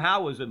he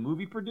somehow was a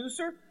movie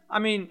producer? I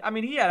mean,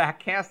 he had a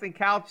casting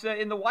couch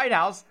in the White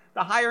House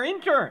to hire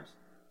interns,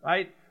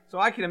 right? So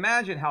I can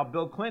imagine how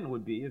Bill Clinton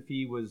would be if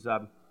he was,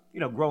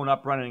 growing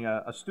up running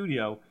a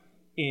studio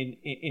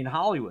in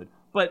Hollywood.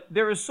 But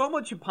there is so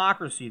much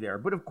hypocrisy there.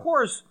 But of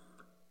course,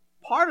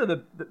 part of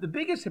the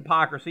biggest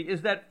hypocrisy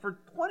is that for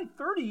 20,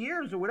 30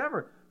 years or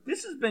whatever,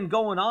 this has been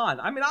going on.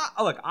 I mean,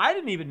 I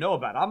didn't even know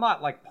about it. I'm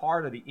not like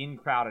part of the in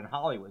crowd in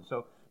Hollywood.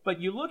 So, but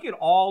you look at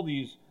all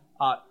these,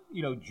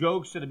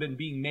 jokes that have been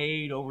being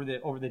made over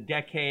the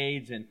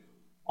decades and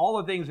all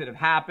the things that have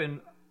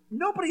happened.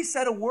 Nobody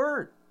said a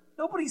word.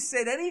 Nobody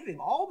said anything.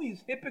 All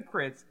these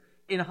hypocrites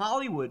in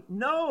Hollywood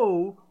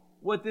know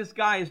what this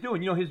guy is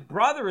doing. His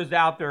brother is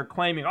out there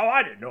claiming, "Oh,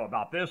 I didn't know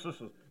about this.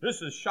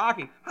 This is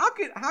shocking." How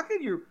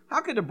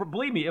could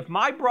believe me? If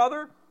my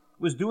brother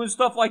was doing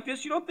stuff like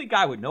this, you don't think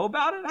I would know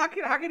about it? How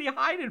could he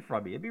hide it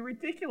from me? It'd be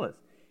ridiculous.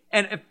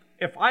 And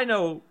if I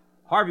know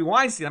Harvey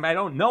Weinstein, I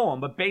don't know him,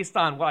 but based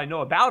on what I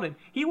know about him,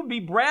 he would be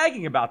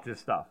bragging about this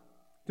stuff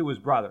to his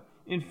brother.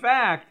 In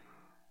fact,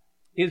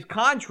 his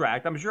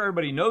contract, I'm sure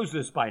everybody knows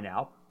this by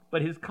now,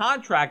 but his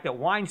contract at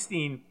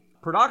Weinstein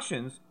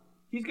Productions,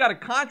 he's got a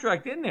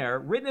contract in there,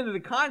 written into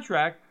the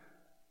contract,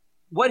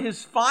 what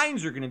his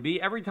fines are going to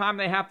be every time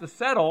they have to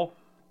settle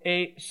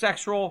a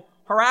sexual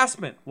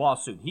harassment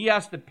lawsuit. He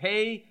has to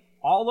pay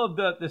all of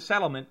the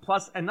settlement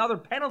plus another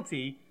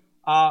penalty,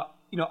 up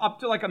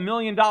to like $1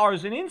 million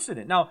an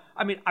incident. Now,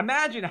 I mean,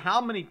 imagine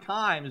how many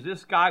times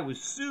this guy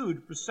was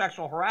sued for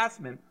sexual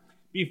harassment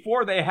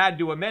before they had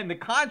to amend the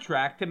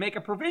contract to make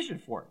a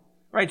provision for it.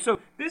 Right, so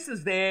this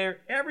is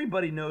there.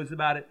 Everybody knows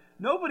about it.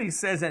 Nobody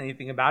says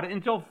anything about it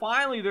until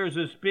finally there's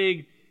this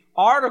big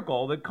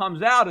article that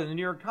comes out in the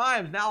New York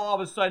Times. Now all of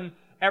a sudden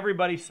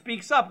everybody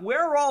speaks up.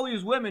 Where are all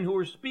these women who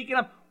were speaking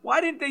up? Why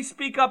didn't they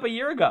speak up a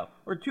year ago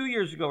or 2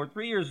 years ago or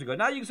 3 years ago?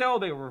 Now you can say, oh,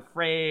 they were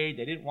afraid.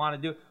 They didn't want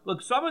to do it.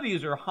 Look, some of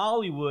these are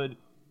Hollywood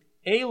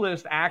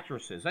A-list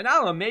actresses. And I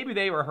don't know, maybe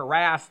they were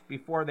harassed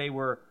before they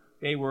were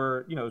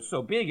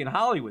so big in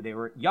Hollywood. They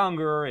were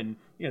younger and,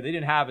 they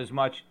didn't have as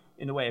much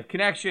in the way of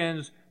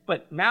connections.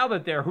 But now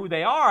that they're who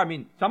they are, I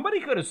mean,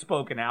 somebody could have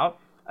spoken out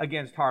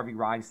against Harvey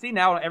Weinstein.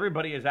 Now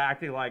everybody is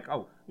acting like,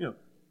 oh,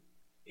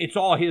 it's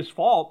all his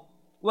fault.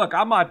 Look,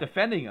 I'm not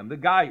defending him. The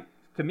guy,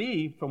 to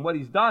me, from what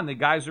he's done, the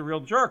guy's a real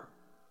jerk.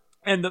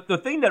 And the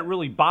thing that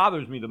really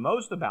bothers me the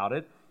most about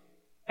it,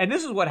 and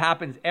this is what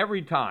happens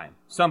every time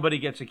somebody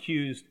gets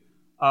accused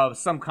of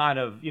some kind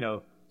of,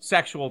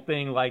 sexual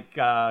thing like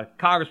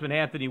Congressman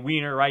Anthony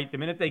Weiner, right? The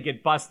minute they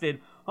get busted,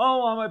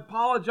 oh, I'm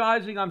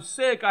apologizing, I'm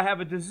sick, I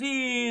have a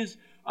disease,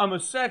 I'm a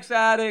sex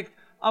addict,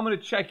 I'm going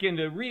to check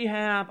into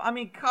rehab. I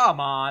mean, come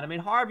on. I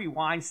mean, Harvey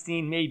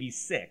Weinstein may be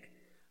sick,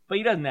 but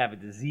he doesn't have a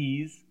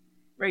disease,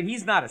 right?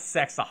 He's not a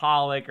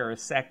sexaholic or a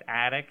sex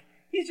addict.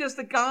 He's just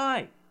a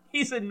guy.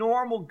 He's a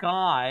normal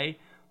guy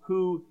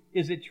who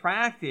is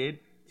attracted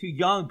to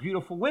young,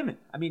 beautiful women.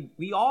 I mean,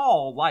 we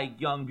all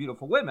like young,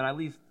 beautiful women, at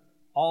least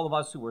all of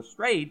us who are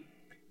straight.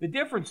 The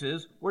difference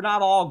is we're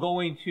not all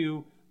going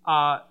to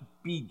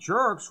be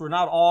jerks. We're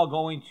not all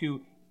going to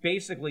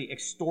basically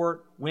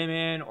extort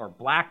women or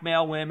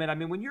blackmail women. I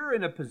mean, when you're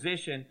in a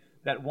position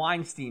that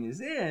Weinstein is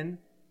in,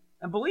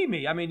 and believe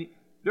me, I mean,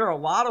 there are a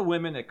lot of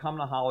women that come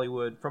to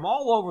Hollywood from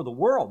all over the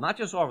world, not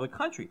just all over the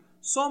country.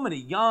 So many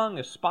young,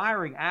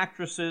 aspiring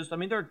actresses. I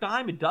mean, they're a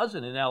dime a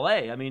dozen in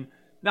L.A. I mean,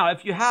 now,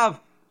 if you have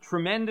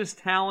tremendous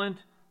talent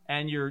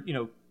and you're,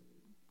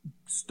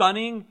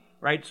 stunning,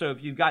 right? So if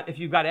you've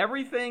got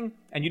everything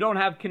and you don't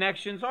have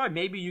connections, all right,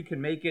 maybe you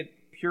can make it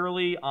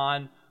purely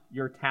on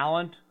your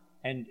talent.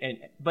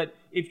 But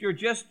if you're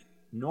just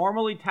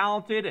normally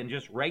talented and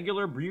just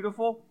regular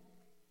beautiful,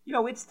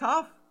 it's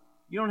tough.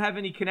 You don't have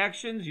any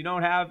connections. You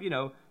don't have,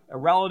 a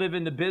relative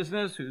in the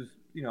business who's,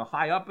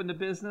 high up in the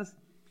business.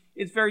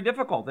 It's very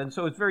difficult. And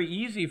so it's very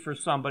easy for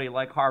somebody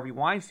like Harvey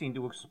Weinstein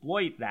to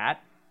exploit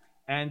that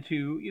and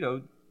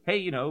to,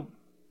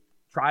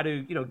 try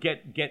to,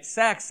 get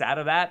sex out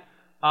of that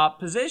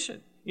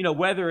position.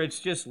 Whether it's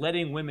just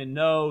letting women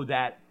know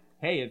that,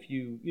 hey, if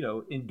you,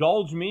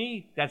 indulge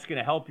me, that's going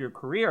to help your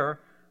career.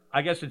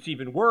 I guess it's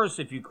even worse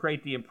if you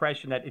create the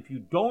impression that if you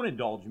don't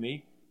indulge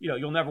me,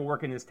 you'll never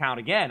work in this town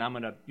again. I'm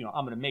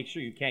gonna make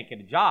sure you can't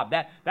get a job.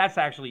 That's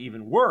actually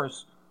even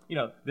worse.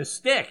 The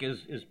stick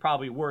is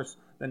probably worse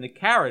than the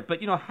carrot.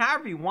 But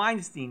Harvey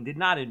Weinstein did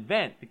not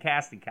invent the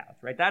casting couch,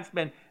 right? That's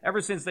been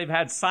ever since they've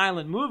had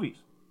silent movies.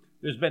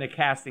 There's been a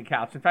casting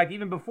couch. In fact,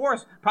 even before,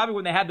 probably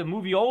when they had the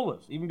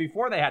movie-olas, even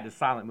before they had the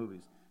silent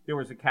movies, there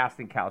was a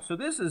casting couch. So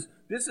this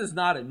is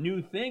not a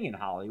new thing in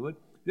Hollywood.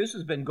 This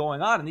has been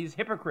going on, and these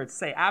hypocrites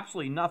say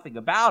absolutely nothing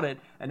about it,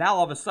 and now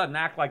all of a sudden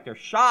act like they're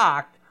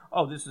shocked.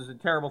 Oh, this is a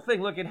terrible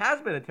thing. Look, it has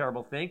been a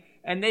terrible thing,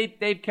 and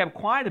they've kept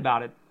quiet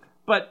about it.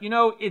 But,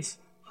 it's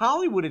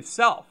Hollywood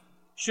itself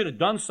should have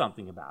done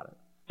something about it.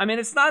 I mean,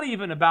 it's not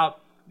even about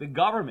the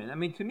government. I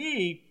mean, to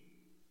me,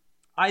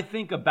 I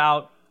think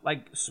about,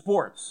 like,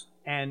 sports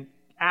and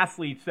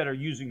athletes that are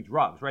using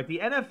drugs, right? The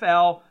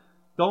NFL,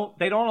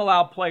 they don't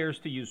allow players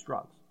to use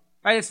drugs.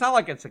 Right? It's not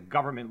like it's a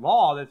government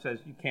law that says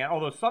you can't,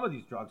 although some of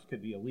these drugs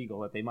could be illegal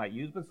that they might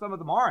use, but some of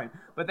them aren't.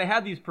 But they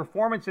have these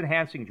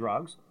performance-enhancing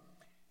drugs,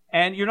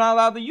 and you're not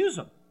allowed to use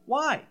them.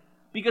 Why?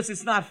 Because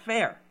it's not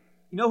fair.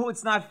 You know who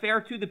it's not fair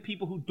to? The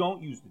people who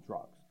don't use the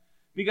drugs.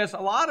 Because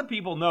a lot of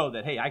people know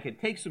that, hey, I can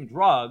take some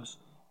drugs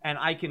and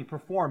I can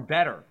perform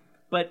better,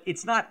 but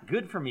it's not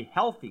good for me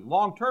healthy.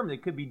 Long term,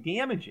 it could be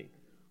damaging,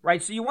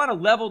 right? So you want to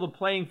level the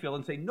playing field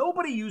and say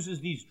nobody uses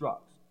these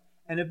drugs.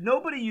 And if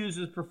nobody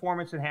uses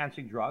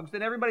performance-enhancing drugs,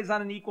 then everybody's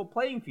on an equal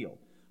playing field.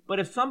 But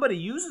if somebody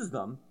uses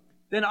them,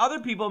 then other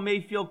people may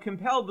feel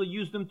compelled to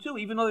use them too,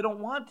 even though they don't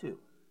want to.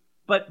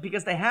 But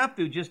because they have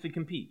to just to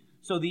compete.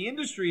 So the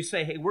industries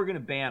say, hey, we're going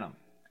to ban them.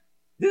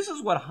 This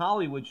is what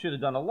Hollywood should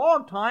have done a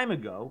long time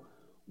ago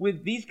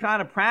with these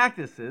kind of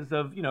practices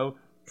of,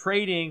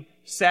 trading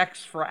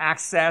sex for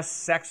access,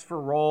 sex for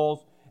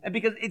roles. And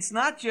because it's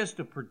not just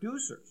the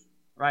producers,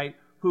 right,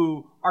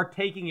 who are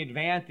taking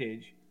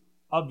advantage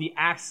of the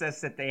access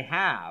that they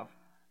have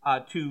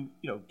to,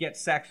 get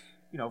sex,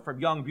 from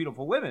young,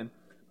 beautiful women.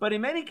 But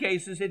in many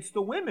cases, it's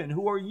the women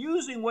who are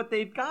using what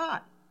they've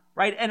got,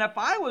 right? And if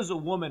I was a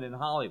woman in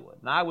Hollywood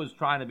and I was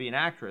trying to be an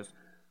actress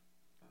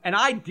and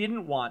I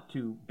didn't want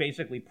to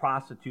basically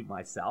prostitute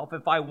myself,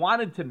 if I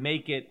wanted to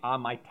make it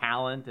on my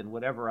talent and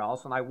whatever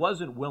else, and I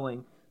wasn't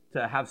willing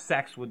to have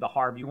sex with the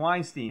Harvey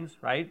Weinsteins,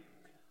 right?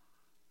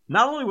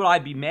 Not only would I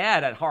be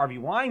mad at Harvey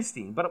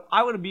Weinstein, but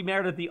I would be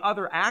mad at the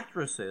other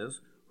actresses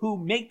who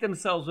make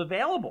themselves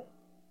available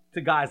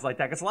to guys like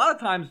that. Because a lot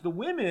of times the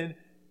women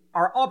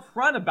are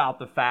upfront about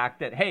the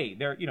fact that, hey,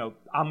 they're,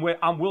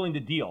 I'm willing to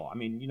deal. I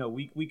mean,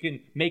 we can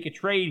make a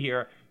trade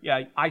here.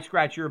 Yeah, I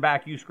scratch your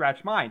back, you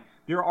scratch mine.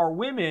 There are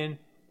women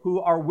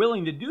who are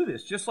willing to do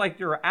this, just like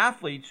there are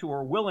athletes who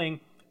are willing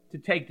to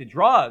take the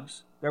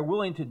drugs. They're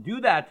willing to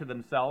do that to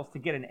themselves to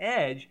get an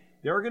edge.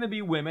 There are going to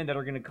be women that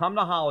are going to come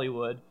to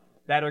Hollywood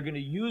that are going to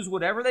use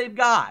whatever they've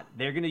got.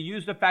 They're going to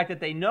use the fact that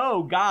they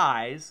know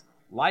guys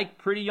like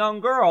pretty young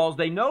girls,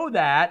 they know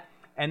that,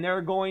 and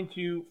they're going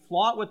to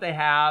flaunt what they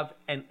have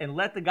and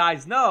let the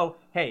guys know,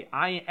 hey,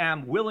 I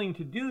am willing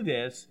to do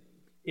this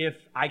if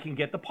I can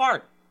get the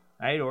part,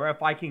 right? Or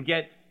if I can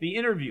get the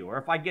interview, or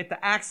if I get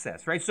the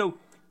access, right? So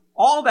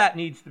all that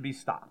needs to be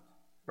stopped,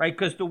 right?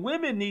 Because the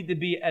women need to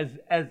be as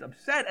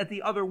upset at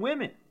the other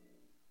women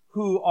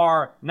who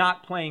are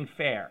not playing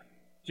fair,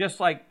 just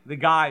like the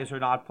guys are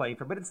not playing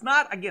fair. But it's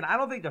not, again, I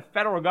don't think the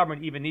federal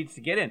government even needs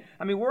to get in.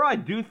 I mean, where I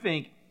do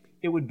think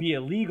it would be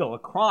illegal, a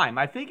crime.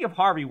 I think if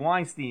Harvey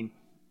Weinstein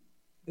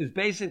is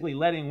basically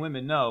letting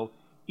women know,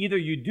 either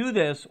you do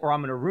this or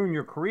I'm going to ruin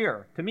your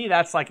career, to me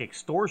that's like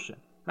extortion.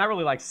 Not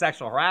really like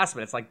sexual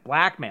harassment, it's like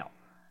blackmail,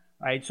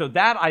 right? So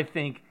that, I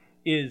think,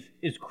 is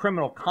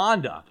criminal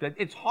conduct.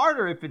 It's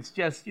harder if it's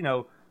just,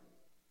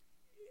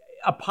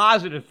 a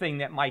positive thing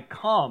that might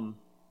come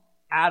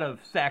out of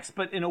sex.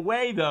 But in a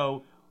way,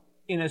 though,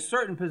 in a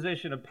certain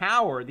position of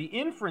power, the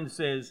inference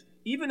is,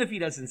 even if he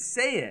doesn't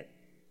say it,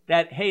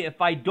 that, hey,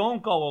 if I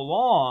don't go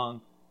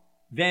along,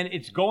 then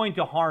it's going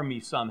to harm me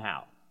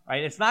somehow,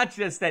 right? It's not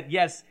just that,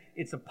 yes,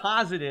 it's a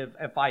positive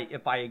if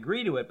I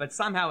agree to it, but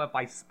somehow if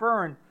I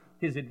spurn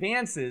his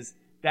advances,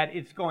 that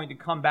it's going to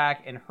come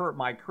back and hurt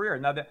my career.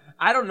 Now,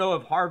 I don't know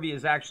if Harvey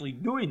is actually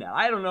doing that.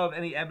 I don't know if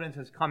any evidence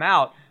has come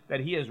out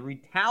that he has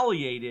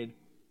retaliated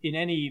in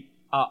any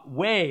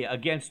way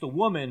against a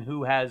woman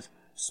who has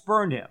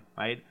spurned him,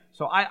 right?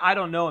 So I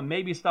don't know, and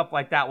maybe stuff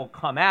like that will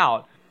come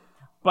out.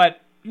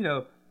 But,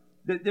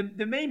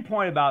 the main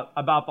point about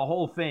the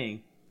whole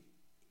thing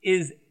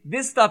is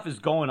this stuff is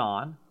going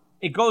on.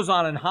 It goes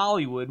on in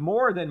Hollywood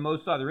more than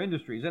most other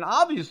industries. And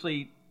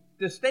obviously,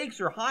 the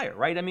stakes are higher,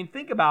 right? I mean,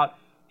 think about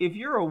if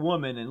you're a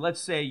woman and let's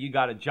say you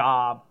got a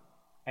job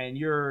and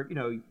you're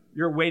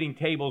waiting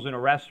tables in a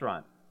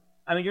restaurant.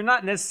 I mean, you're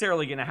not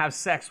necessarily going to have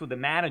sex with the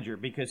manager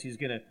because he's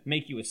going to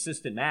make you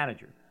assistant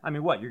manager. I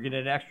mean, what? You're going to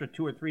get an extra $2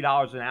 or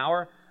 $3 an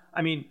hour?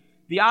 I mean,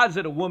 the odds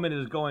that a woman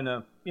is going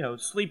to,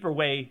 sleep her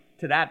way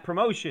to that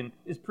promotion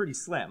is pretty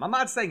slim. I'm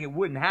not saying it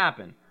wouldn't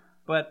happen,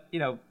 but,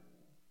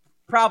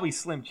 probably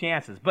slim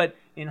chances. But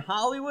in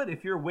Hollywood,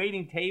 if you're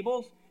waiting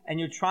tables and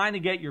you're trying to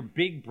get your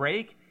big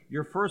break,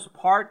 your first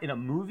part in a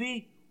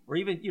movie, or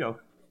even,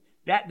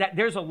 that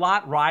there's a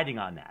lot riding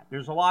on that.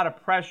 There's a lot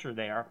of pressure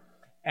there,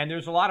 and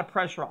there's a lot of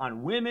pressure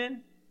on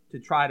women to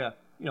try to,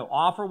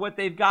 offer what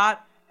they've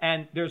got,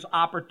 and there's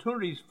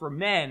opportunities for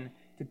men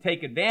to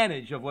take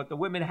advantage of what the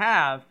women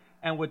have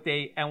and what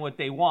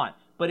they want.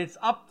 But it's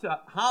up to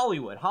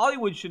Hollywood.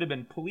 Hollywood should have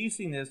been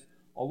policing this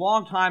a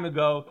long time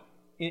ago.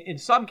 In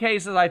some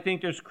cases, I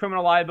think there's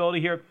criminal liability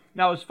here.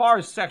 Now, as far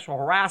as sexual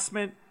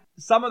harassment,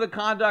 some of the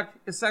conduct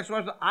is sexual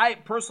harassment. I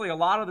personally, a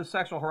lot of the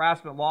sexual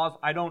harassment laws,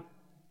 I don't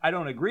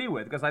agree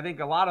with, because I think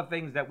a lot of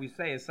things that we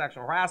say is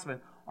sexual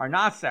harassment are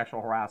not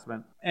sexual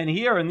harassment. And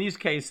here, in these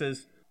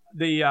cases,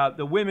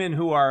 the women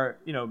who are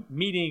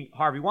meeting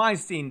Harvey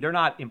Weinstein, they're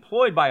not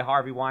employed by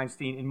Harvey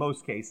Weinstein in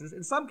most cases.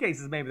 In some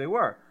cases, maybe they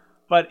were,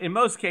 but in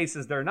most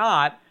cases, they're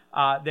not.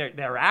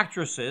 They're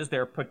actresses.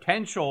 They're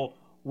potential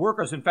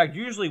workers. In fact,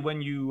 usually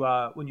when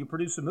you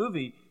produce a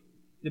movie,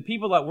 the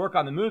people that work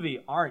on the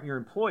movie aren't your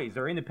employees.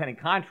 They're independent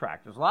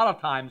contractors. A lot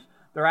of times,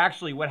 they're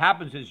actually, what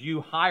happens is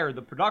you hire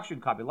the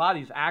production company. A lot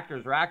of these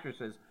actors or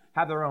actresses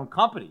have their own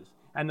companies,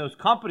 and those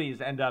companies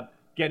end up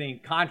getting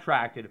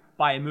contracted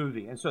by a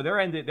movie. And so they're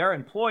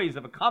employees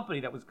of a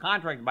company that was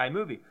contracted by a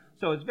movie.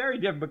 So it's very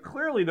different. But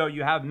clearly, though,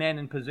 you have men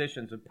in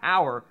positions of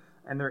power,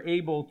 and they're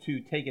able to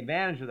take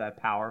advantage of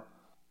that power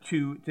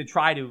to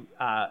try to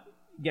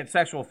get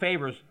sexual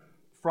favors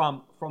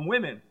from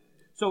women.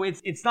 So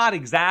it's not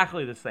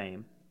exactly the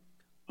same.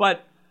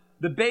 But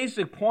the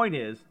basic point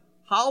is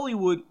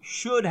Hollywood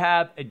should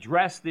have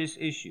addressed this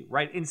issue,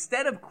 right?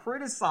 Instead of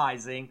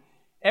criticizing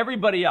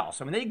everybody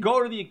else. I mean, they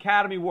go to the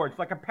Academy Awards.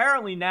 Like,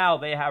 apparently now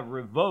they have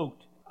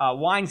revoked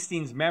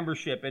Weinstein's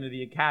membership into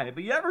the Academy.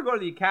 But you ever go to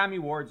the Academy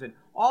Awards and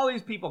all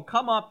these people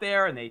come up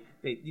there and they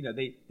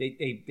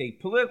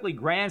politically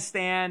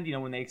grandstand,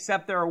 when they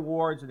accept their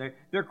awards, and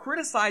they're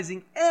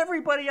criticizing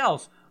everybody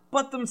else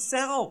but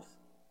themselves,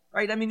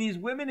 right? I mean, these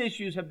women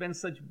issues have been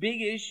such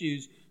big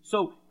issues.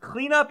 So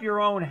clean up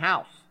your own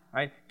house,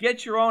 right?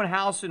 Get your own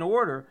house in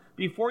order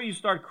before you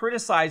start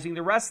criticizing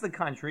the rest of the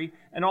country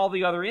and all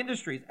the other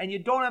industries. And you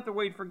don't have to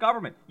wait for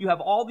government. You have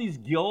all these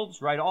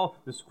guilds, right? All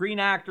the Screen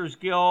Actors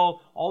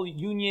Guild, all the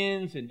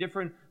unions and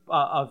different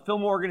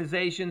film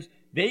organizations.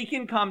 They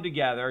can come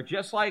together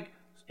just like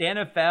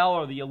NFL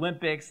or the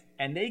Olympics,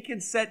 and they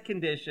can set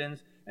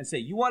conditions and say,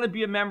 you want to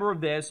be a member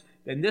of this,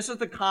 then this is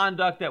the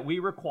conduct that we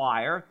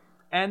require.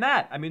 And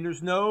that, I mean,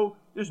 there's no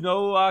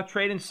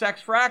trade in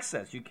sex for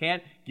access. You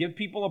can't give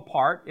people a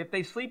part if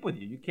they sleep with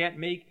you. You can't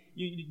make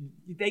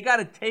they got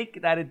to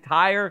take that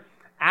entire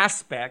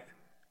aspect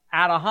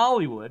out of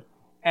Hollywood,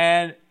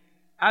 and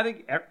I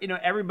think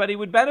everybody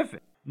would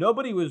benefit.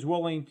 Nobody was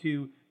willing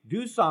to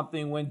do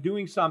something when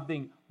doing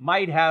something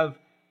might have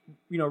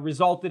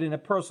resulted in a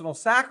personal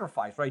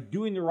sacrifice, right?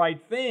 Doing the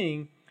right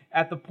thing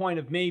at the point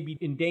of maybe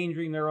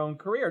endangering their own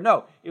career.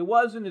 No, it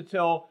wasn't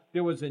until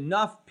there was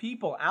enough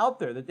people out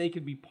there that they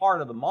could be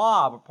part of the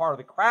mob or part of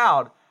the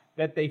crowd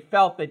that they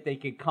felt that they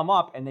could come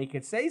up and they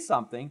could say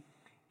something.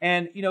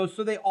 And,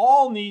 so they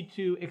all need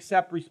to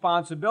accept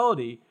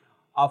responsibility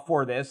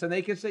for this. And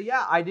they can say,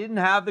 yeah, I didn't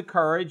have the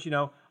courage.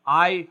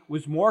 I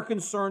was more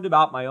concerned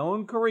about my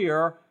own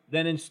career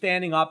than in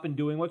standing up and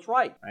doing what's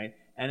right.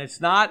 And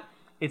it's not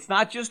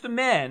just the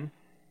men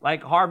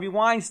like Harvey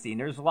Weinstein.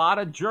 There's a lot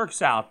of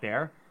jerks out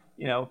there.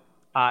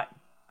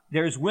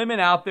 There's women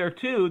out there,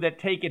 too, that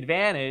take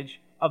advantage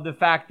of the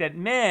fact that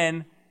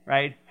men,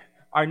 right,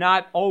 are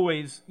not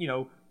always,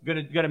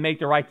 going to make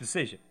the right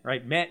decision,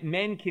 right?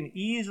 Men can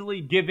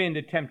easily give in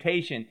to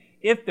temptation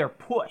if they're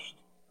pushed,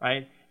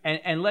 right?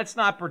 And let's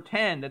not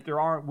pretend that there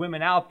aren't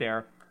women out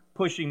there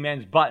pushing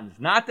men's buttons.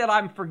 Not that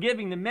I'm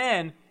forgiving the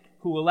men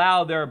who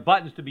allow their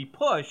buttons to be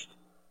pushed,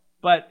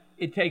 but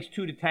it takes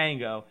two to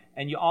tango,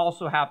 and you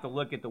also have to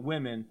look at the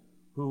women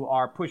who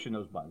are pushing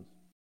those buttons.